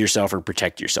and defend yourself or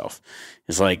protect yourself.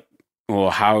 It's like,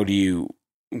 well,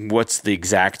 what's the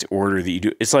exact order that you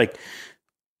do? It's like,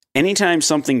 anytime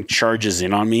something charges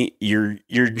in on me, your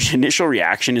initial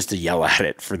reaction is to yell at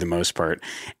it for the most part.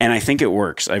 And I think it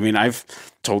works. I mean, I've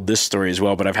told this story as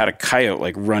well, but I've had a coyote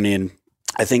like run in.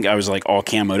 I think I was like all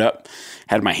camoed up,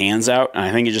 had my hands out, and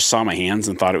I think it just saw my hands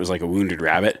and thought it was like a wounded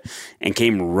rabbit and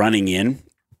came running in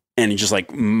and just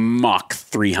like Mach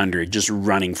 300, just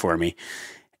running for me.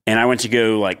 And I went to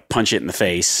go like punch it in the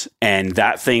face. And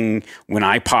that thing, when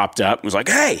I popped up, was like,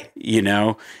 hey,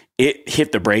 it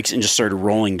hit the brakes and just started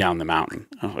rolling down the mountain.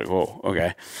 I was like, whoa,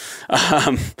 okay.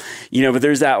 But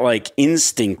there's that like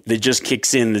instinct that just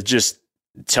kicks in that just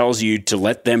tells you to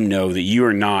let them know that you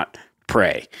are not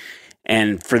prey.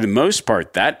 And for the most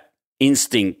part, that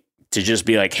instinct to just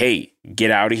be like, hey,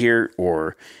 get out of here,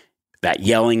 or that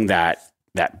yelling, that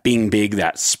being big,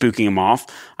 that spooking them off,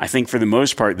 I think for the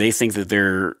most part, they think that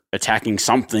they're attacking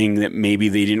something that maybe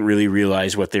they didn't really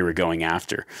realize what they were going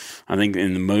after. I think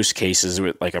in the most cases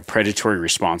with like a predatory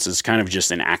response, it's kind of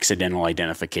just an accidental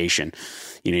identification.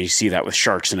 You see that with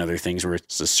sharks and other things where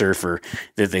it's a surfer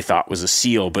that they thought was a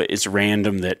seal, but it's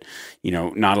random that,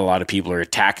 not a lot of people are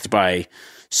attacked by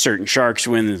certain sharks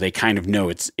when they kind of know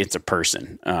it's a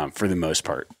person for the most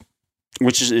part.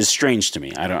 Which is strange to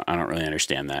me. I don't really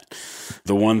understand that.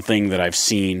 The one thing that I've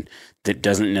seen that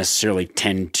doesn't necessarily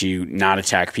tend to not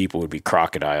attack people would be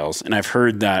crocodiles. And I've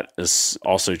heard that is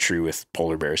also true with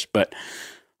polar bears. But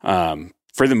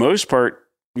for the most part,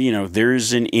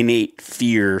 there's an innate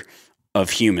fear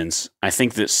of humans. I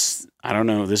think this, I don't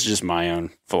know, this is just my own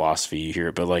philosophy, you hear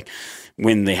it, but like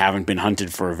when they haven't been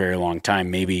hunted for a very long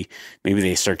time, maybe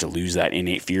they start to lose that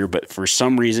innate fear. But for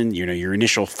some reason, your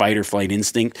initial fight or flight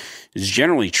instinct is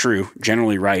generally true,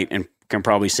 generally right, and can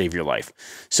probably save your life.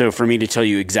 So for me to tell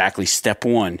you exactly step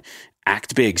 1,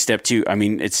 act big, step 2, I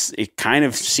mean, it kind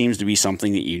of seems to be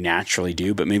something that you naturally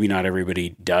do, but maybe not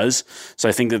everybody does. So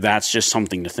I think that that's just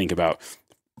something to think about.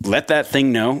 Let that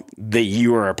thing know that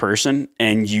you are a person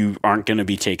and you aren't going to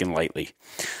be taken lightly.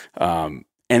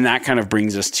 And that kind of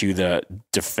brings us to the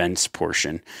defense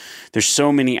portion. There's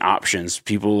so many options.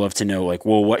 People love to know, like,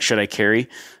 well, what should I carry?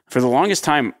 For the longest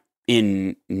time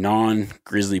in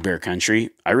non-grizzly bear country,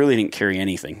 I really didn't carry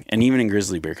anything. And even in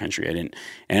grizzly bear country, I didn't.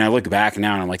 And I look back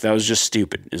now and I'm like, that was just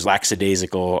stupid. It was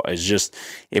lackadaisical.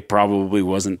 It probably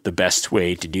wasn't the best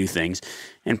way to do things.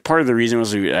 And part of the reason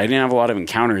was I didn't have a lot of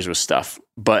encounters with stuff.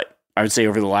 But I would say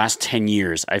over the last 10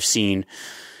 years, I've seen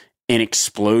an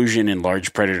explosion in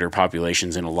large predator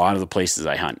populations in a lot of the places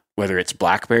I hunt, whether it's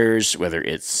black bears, whether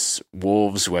it's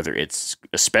wolves, whether it's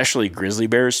especially grizzly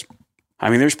bears. I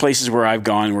mean, there's places where I've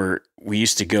gone where we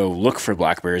used to go look for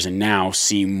black bears and now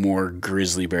see more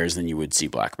grizzly bears than you would see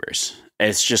black bears.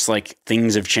 It's just like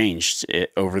things have changed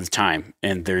over the time,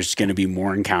 and there's going to be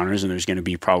more encounters, and there's going to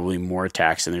be probably more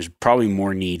attacks, and there's probably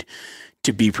more need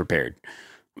to be prepared.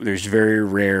 There's very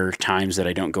rare times that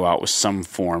I don't go out with some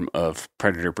form of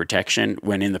predator protection,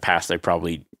 when in the past I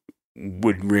probably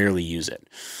would rarely use it.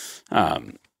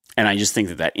 And I just think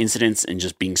that incidence and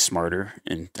just being smarter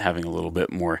and having a little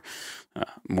bit more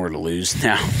to lose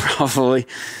now probably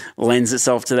lends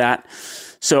itself to that.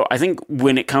 So I think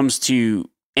when it comes to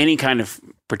any kind of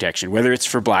protection, whether it's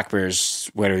for black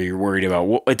bears, whether you're worried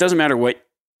about, it doesn't matter what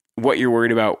you're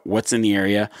worried about, what's in the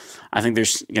area. I think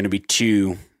there's going to be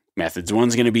two methods.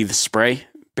 One's going to be the spray,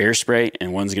 bear spray,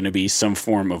 and one's going to be some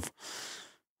form of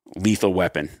lethal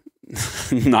weapon,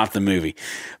 not the movie,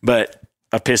 but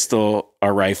a pistol,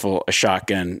 a rifle, a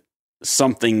shotgun,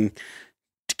 something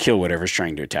to kill whatever's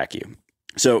trying to attack you.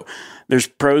 So there's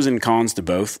pros and cons to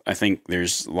both. I think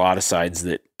there's a lot of sides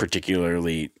that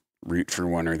particularly root for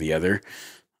one or the other.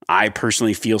 I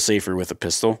personally feel safer with a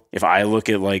pistol. If I look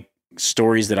at like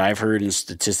stories that I've heard and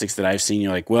statistics that I've seen,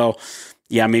 you're like, well,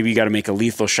 yeah, maybe you got to make a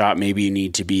lethal shot. Maybe you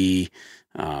need to be,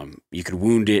 you could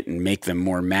wound it and make them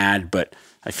more mad. But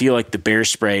I feel like the bear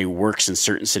spray works in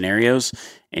certain scenarios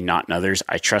and not in others.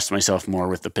 I trust myself more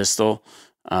with the pistol.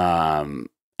 And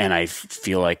I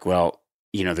feel like, well,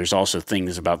 you know, there's also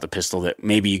things about the pistol that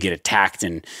maybe you get attacked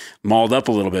and mauled up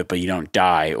a little bit, but you don't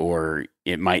die, or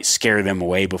it might scare them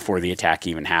away before the attack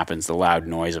even happens. The loud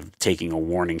noise of taking a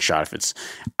warning shot, if it's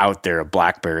out there, a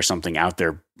black bear or something out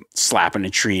there slapping a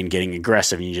tree and getting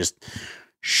aggressive, and you just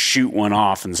shoot one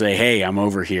off and say, hey, I'm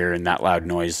over here. And that loud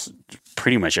noise,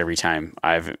 pretty much every time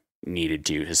I've needed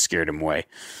to, has scared him away.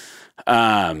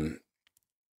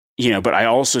 You know, but I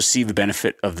also see the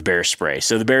benefit of the bear spray.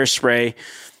 So the bear spray,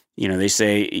 you know, they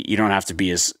say you don't have to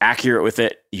be as accurate with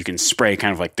it. You can spray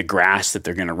kind of like the grass that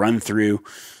they're going to run through.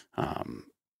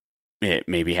 It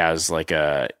maybe has like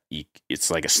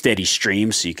it's like a steady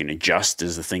stream, so you can adjust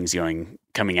as the thing's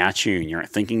coming at you and you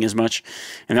aren't thinking as much.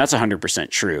 And that's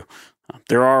 100% true.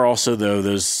 There are also, though,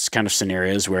 those kind of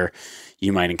scenarios where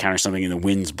you might encounter something and the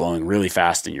wind's blowing really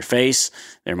fast in your face.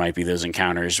 There might be those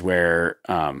encounters where,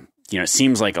 you know, it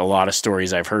seems like a lot of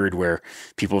stories I've heard where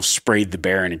people have sprayed the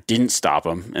bear and it didn't stop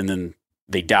them, and then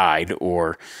they died,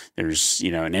 or there's,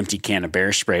 you know, an empty can of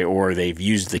bear spray, or they've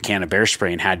used the can of bear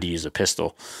spray and had to use a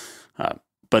pistol.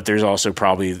 But there's also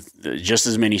probably just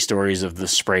as many stories of the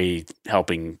spray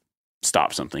helping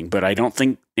stop something. But I don't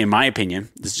think, in my opinion,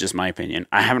 this is just my opinion,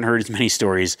 I haven't heard as many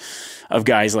stories of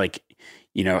guys like,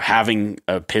 you know, having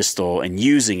a pistol and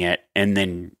using it and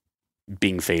then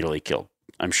being fatally killed.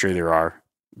 I'm sure there are,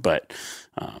 but,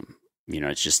 you know,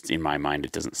 it's just in my mind,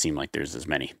 it doesn't seem like there's as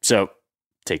many. So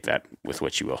take that with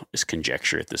what you will. It's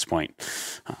conjecture at this point.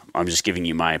 I'm just giving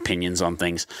you my opinions on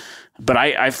things. But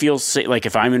I feel like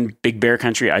if I'm in big bear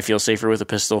country, I feel safer with a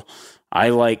pistol.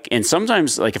 And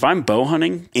sometimes, like if I'm bow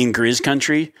hunting in grizz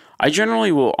country, I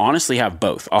generally will honestly have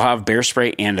both. I'll have bear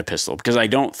spray and a pistol, because I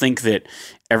don't think that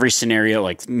every scenario,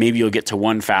 like maybe you'll get to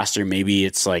one faster. Maybe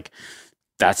it's like,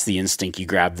 that's the instinct. You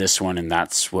grab this one and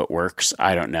that's what works.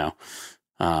 I don't know.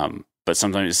 But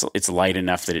sometimes it's light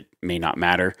enough that it may not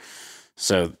matter.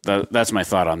 So that's my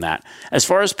thought on that. As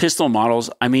far as pistol models,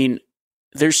 I mean,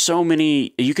 there's so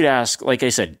many. You could ask, like I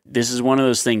said, this is one of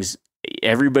those things.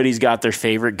 Everybody's got their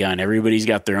favorite gun. Everybody's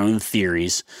got their own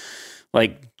theories.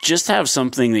 Like, just have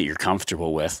something that you're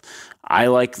comfortable with. I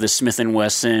like the Smith &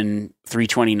 Wesson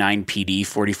 329 PD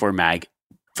 44 mag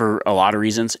for a lot of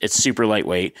reasons. It's super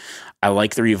lightweight. I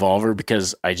like the revolver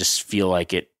because I just feel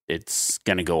like it's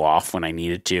going to go off when I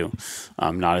need it to.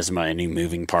 Not as many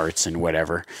moving parts and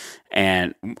whatever.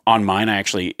 And on mine,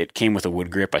 it came with a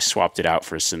wood grip. I swapped it out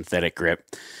for a synthetic grip.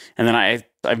 And then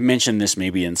I've mentioned this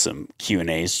maybe in some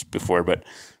Q&As before, but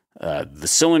the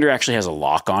cylinder actually has a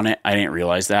lock on it. I didn't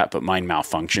realize that, but mine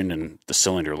malfunctioned and the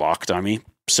cylinder locked on me.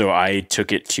 So I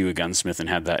took it to a gunsmith and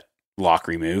had that lock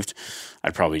removed.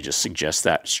 I'd probably just suggest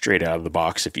that straight out of the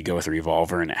box if you go with a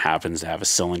revolver and it happens to have a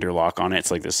cylinder lock on it.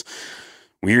 It's like this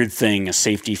weird thing, a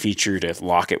safety feature to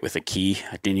lock it with a key.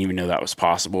 I didn't even know that was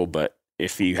possible, but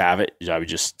if you have it, I would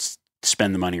just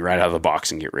spend the money right out of the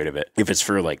box and get rid of it. If it's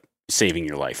for like saving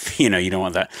your life, you don't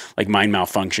want that. Like mine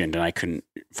malfunctioned and I couldn't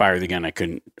fire the gun. I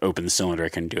couldn't open the cylinder. I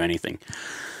couldn't do anything.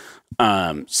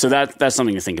 So that's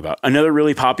something to think about. Another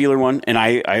really popular one, and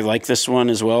I like this one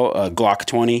as well, Glock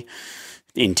 20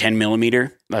 in 10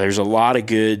 millimeter. There's a lot of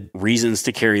good reasons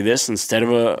to carry this instead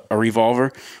of a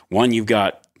revolver. One, you've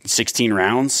got 16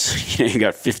 rounds. You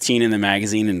got 15 in the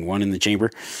magazine and 1 in the chamber.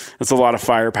 That's a lot of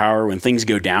firepower. When things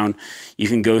go down, you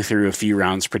can go through a few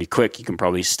rounds pretty quick. You can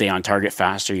probably stay on target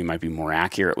faster. You might be more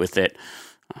accurate with it.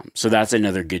 So that's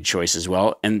another good choice as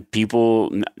well. And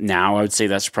people now, I would say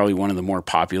that's probably one of the more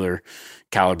popular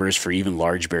calibers for even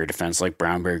large bear defense, like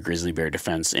brown bear, grizzly bear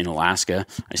defense in Alaska.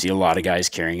 I see a lot of guys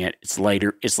carrying it. It's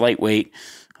lighter, it's lightweight.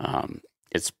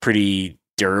 It's pretty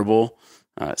durable.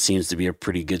 It seems to be a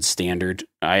pretty good standard.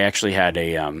 I actually had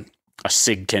a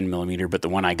SIG 10 millimeter, but the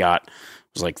one I got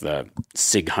was like the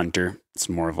SIG Hunter. It's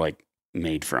more of like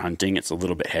made for hunting. It's a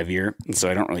little bit heavier, and so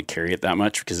I don't really carry it that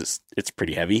much because it's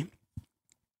pretty heavy.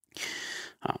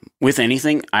 With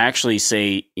anything, I actually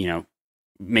say,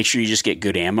 make sure you just get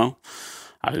good ammo.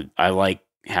 I like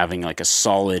having like a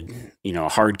solid, a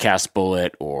hard cast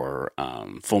bullet or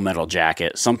full metal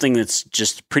jacket, something that's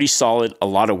just pretty solid, a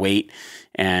lot of weight,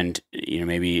 and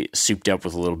maybe souped up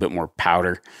with a little bit more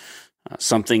powder.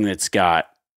 Something that's got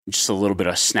just a little bit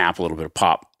of snap, a little bit of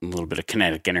pop, a little bit of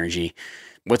kinetic energy.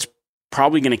 What's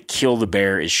probably going to kill the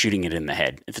bear is shooting it in the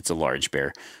head if it's a large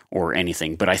bear or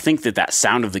anything. But I think that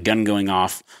sound of the gun going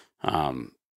off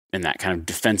and that kind of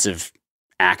defensive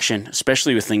action,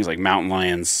 especially with things like mountain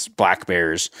lions, black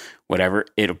bears, whatever,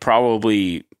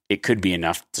 it could be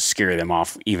enough to scare them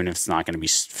off, even if it's not going to be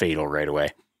fatal right away.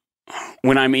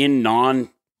 When I'm in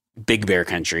non-big bear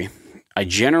country, I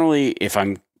generally, if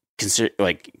I'm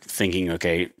thinking,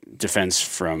 okay, defense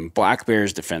from black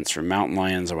bears, defense from mountain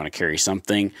lions, I want to carry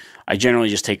something, I generally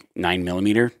just take 9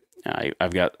 millimeter. I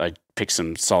pick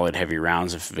some solid heavy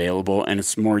rounds if available, and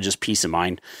it's more just peace of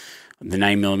mind. The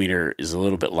 9 millimeter is a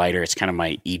little bit lighter. It's kind of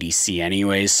my EDC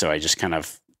anyways, so I just kind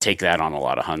of take that on a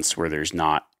lot of hunts where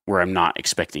I'm not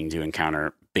expecting to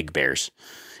encounter big bears.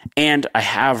 And I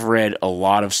have read a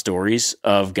lot of stories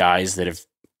of guys that have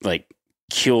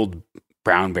killed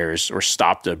brown bears or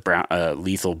stopped a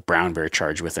lethal brown bear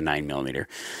charge with a 9 millimeter.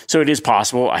 So it is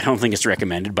possible. I don't think it's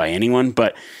recommended by anyone,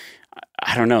 but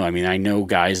I don't know. I mean, I know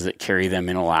guys that carry them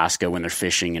in Alaska when they're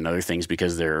fishing and other things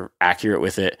because they're accurate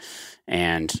with it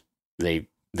and they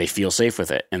feel safe with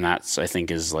it. And that's, I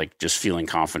think, is just feeling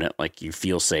confident, like you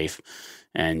feel safe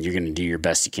and you're going to do your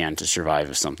best you can to survive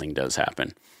if something does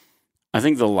happen. I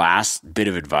think the last bit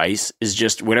of advice is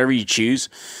just whatever you choose,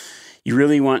 you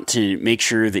really want to make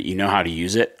sure that you know how to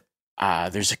use it.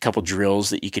 There's a couple drills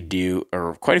that you could do,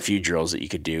 or quite a few drills that you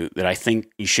could do that I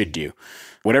think you should do.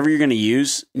 Whatever you're going to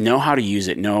use, know how to use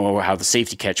it, know how the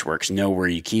safety catch works, know where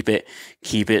you keep it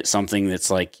something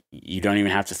that's you don't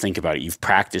even have to think about it. You've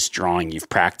practiced drawing, you've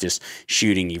practiced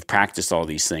shooting, you've practiced all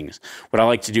these things. What I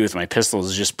like to do with my pistols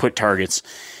is just put targets,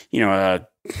 a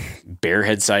bear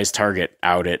head size target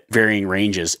out at varying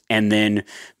ranges, and then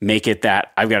make it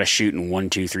that I've got to shoot in 1,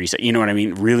 2, 3. You know what I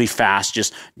mean? Really fast,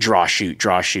 just draw, shoot,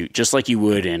 just like you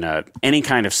would in any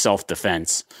kind of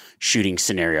self-defense shooting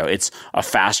scenario. It's a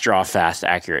fast draw, fast,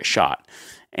 accurate shot,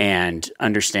 and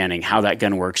understanding how that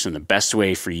gun works and the best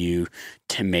way for you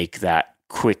to make that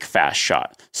quick, fast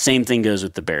shot. Same thing goes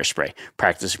with the bear spray.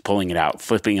 Practice pulling it out,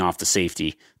 flipping off the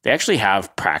safety. They actually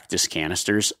have practice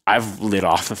canisters. I've lit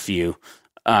off a few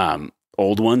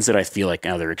old ones that I feel like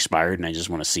now they're expired and I just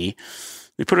want to see.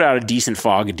 They put out a decent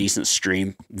fog, a decent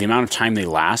stream. The amount of time they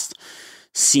last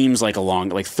seems like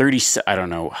 30, I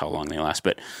don't know how long they last,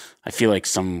 but I feel like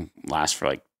some last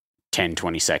for 10,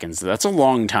 20 seconds. That's a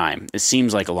long time. It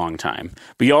seems like a long time.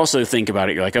 But you also think about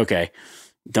it, you're like, okay,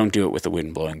 don't do it with the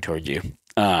wind blowing toward you.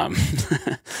 I've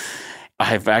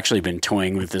actually been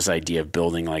toying with this idea of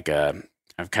building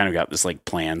I've kind of got this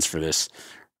plans for this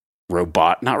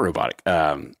not robotic.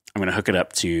 I'm going to hook it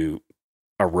up to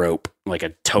a rope, like a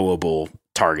towable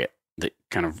target that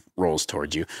kind of rolls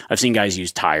towards you. I've seen guys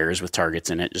use tires with targets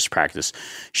in it, just practice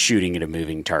shooting at a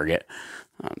moving target.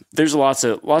 There's lots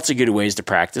of good ways to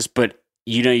practice, but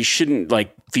you shouldn't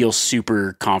like feel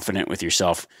super confident with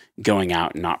yourself going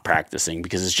out and not practicing,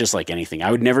 because it's just like anything. I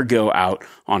would never go out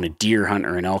on a deer hunt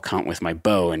or an elk hunt with my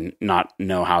bow and not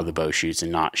know how the bow shoots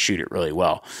and not shoot it really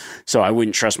well. So I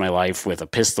wouldn't trust my life with a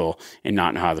pistol and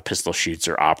not know how the pistol shoots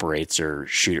or operates or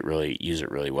use it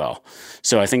really well.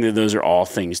 So I think that those are all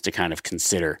things to kind of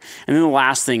consider. And then the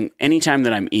last thing, anytime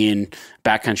that I'm in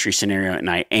backcountry scenario and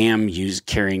I am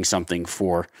carrying something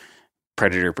for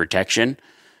predator protection,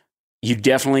 you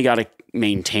definitely got to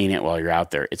maintain it while you're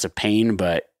out there. It's a pain,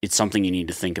 but it's something you need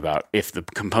to think about. If the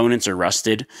components are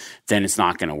rusted, then it's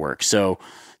not going to work. So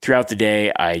throughout the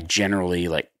day, I generally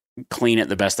like clean it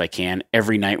the best I can.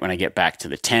 Every night when I get back to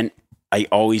the tent, I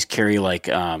always carry like,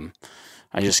 I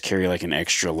just carry like an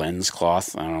extra lens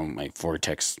cloth. I don't know, my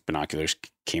Vortex binoculars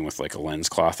came with like a lens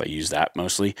cloth. I use that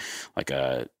mostly, like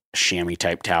a chamois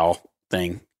type towel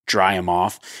thing, dry them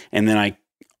off. And then I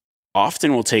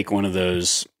often will take one of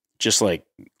those just like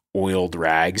oiled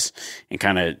rags and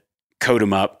kind of coat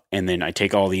them up. And then I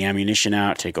take all the ammunition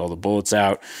out, take all the bullets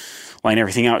out, line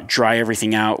everything out, dry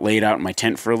everything out, lay it out in my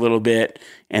tent for a little bit,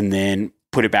 and then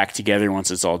put it back together once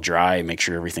it's all dry, make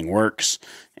sure everything works.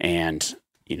 And,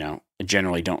 I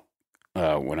generally don't,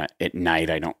 at night,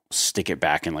 I don't stick it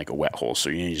back in like a wet hole. So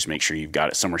you just make sure you've got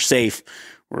it somewhere safe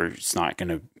where it's not going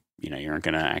to, you aren't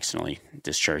going to accidentally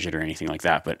discharge it or anything like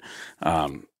that. But,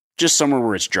 just somewhere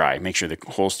where it's dry. Make sure the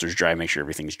holster's dry. Make sure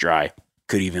everything's dry.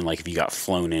 Could even, like, if you got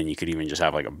flown in, you could even just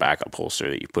have like a backup holster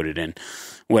that you put it in,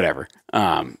 whatever.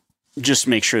 Just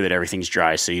make sure that everything's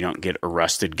dry so you don't get a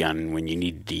rusted gun. When you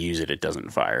need to use it, it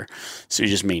doesn't fire. So you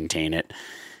just maintain it.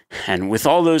 And with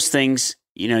all those things,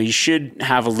 you should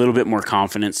have a little bit more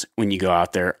confidence when you go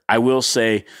out there. I will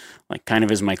say, like, kind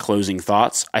of as my closing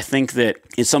thoughts, I think that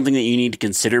it's something that you need to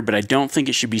consider, but I don't think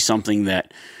it should be something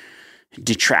that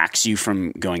detracts you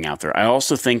from going out there. I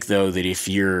also think, though, that if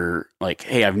you're like,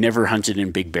 hey, I've never hunted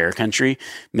in big bear country,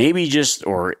 maybe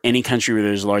or any country where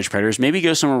there's large predators, maybe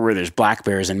go somewhere where there's black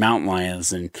bears and mountain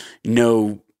lions and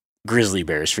no grizzly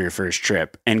bears for your first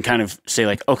trip, and kind of say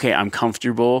like, okay, I'm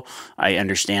comfortable. I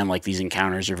understand like these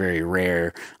encounters are very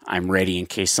rare. I'm ready in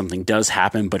case something does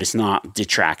happen, but it's not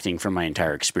detracting from my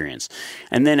entire experience.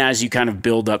 And then as you kind of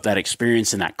build up that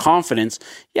experience and that confidence,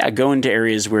 go into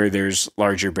areas where there's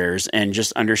larger bears and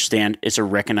just understand it's a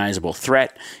recognizable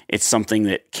threat. It's something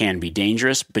that can be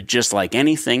dangerous, but just like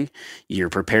anything, you're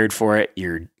prepared for it.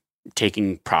 You're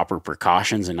taking proper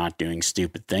precautions and not doing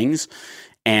stupid things.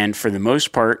 And for the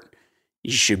most part,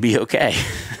 you should be okay.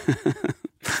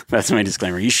 That's my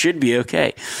disclaimer. You should be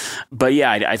okay. But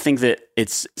I think that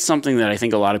it's something that I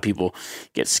think a lot of people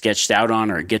get sketched out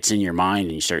on, or it gets in your mind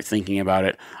and you start thinking about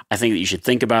it. I think that you should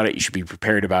think about it. You should be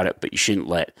prepared about it, but you shouldn't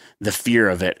let the fear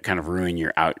of it kind of ruin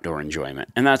your outdoor enjoyment.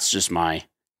 And that's just my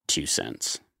 2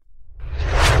 cents.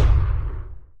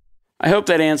 I hope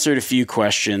that answered a few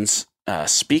questions.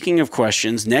 Speaking of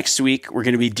questions, next week we're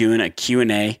going to be doing a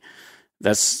Q&A.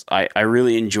 I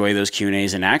really enjoy those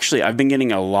Q&As, and actually I've been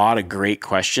getting a lot of great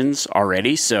questions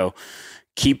already, so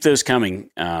keep those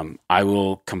coming. I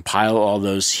will compile all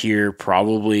those here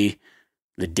probably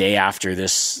the day after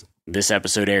this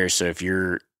episode airs. So if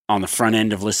you're on the front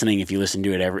end of listening, if you listen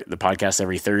to it the podcast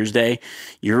every Thursday,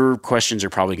 your questions are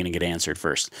probably going to get answered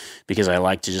first, because I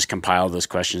like to just compile those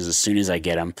questions as soon as I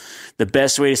get them. The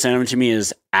best way to send them to me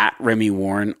is at Remy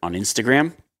Warren on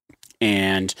Instagram.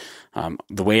 And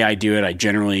the way I do it, I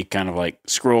generally kind of like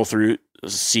scroll through,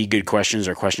 see good questions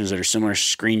or questions that are similar,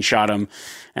 screenshot them,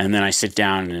 and then I sit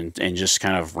down and just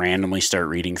kind of randomly start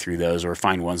reading through those, or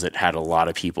find ones that had a lot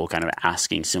of people kind of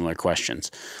asking similar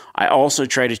questions. I also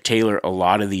try to tailor a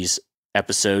lot of these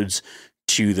episodes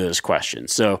to those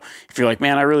questions. So if you're like,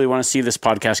 man, I really want to see this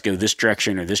podcast go this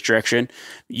direction or this direction,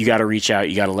 you got to reach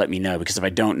out. You got to let me know, because if I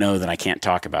don't know, then I can't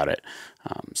talk about it.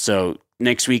 So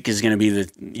next week is going to be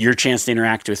your chance to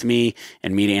interact with me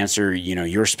and me to answer,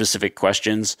 your specific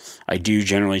questions. I do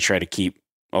generally try to keep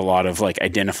a lot of like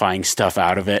identifying stuff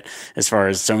out of it, as far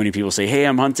as so many people say, hey,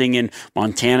 I'm hunting in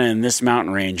Montana in this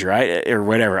mountain range, or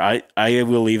whatever. I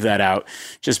will leave that out,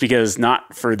 just because,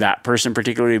 not for that person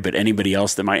particularly, but anybody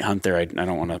else that might hunt there. I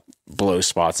don't want to blow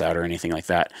spots out or anything like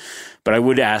that. But I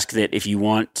would ask that if you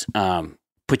want,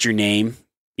 put your name.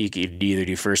 You could either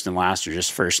do first and last, or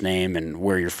just first name and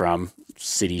where you're from,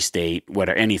 city, state,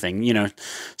 whatever, anything,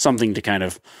 something to kind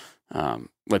of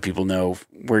let people know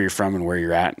where you're from and where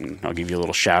you're at. And I'll give you a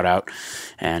little shout out.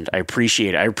 And I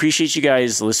appreciate it. I appreciate you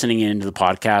guys listening into the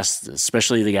podcast,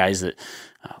 especially the guys that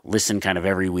listen kind of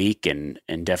every week, and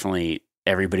definitely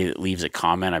everybody that leaves a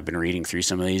comment. I've been reading through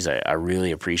some of these. I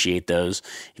really appreciate those.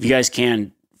 If you guys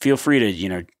can, feel free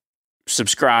to,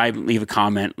 subscribe, leave a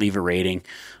comment, leave a rating.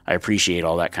 I appreciate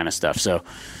all that kind of stuff. So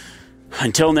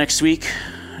until next week,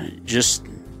 just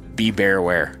be bear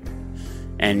aware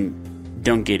and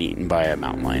don't get eaten by a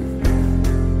mountain lion.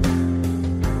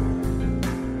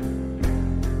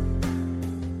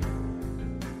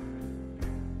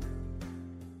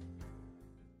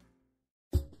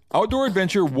 Outdoor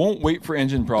adventure won't wait for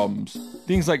engine problems.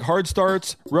 Things like hard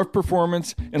starts, rough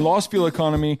performance, and lost fuel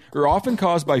economy are often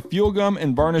caused by fuel gum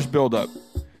and varnish buildup.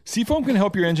 Seafoam can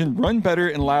help your engine run better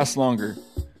and last longer.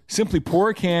 Simply pour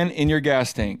a can in your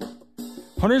gas tank.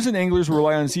 Hunters and anglers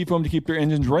rely on Seafoam to keep their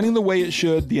engines running the way it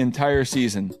should the entire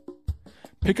season.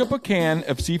 Pick up a can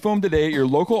of Seafoam today at your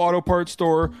local auto parts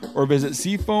store or visit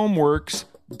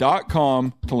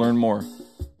seafoamworks.com to learn more.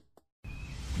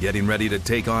 Getting ready to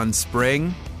take on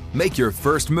spring? Make your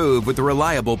first move with the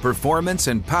reliable performance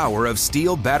and power of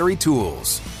Steel battery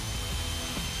tools.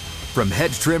 From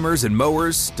hedge trimmers and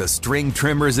mowers to string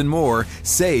trimmers and more,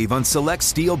 save on select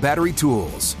Steel battery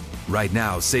tools. Right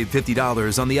now, save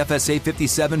 $50 on the FSA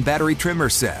 57 battery trimmer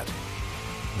set.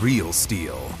 Real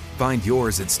Steel. Find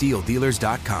yours at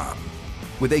steeldealers.com.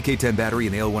 With AK-10 battery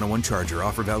and AL101 charger,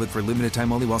 offer valid for limited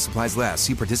time only while supplies last.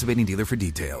 See participating dealer for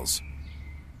details.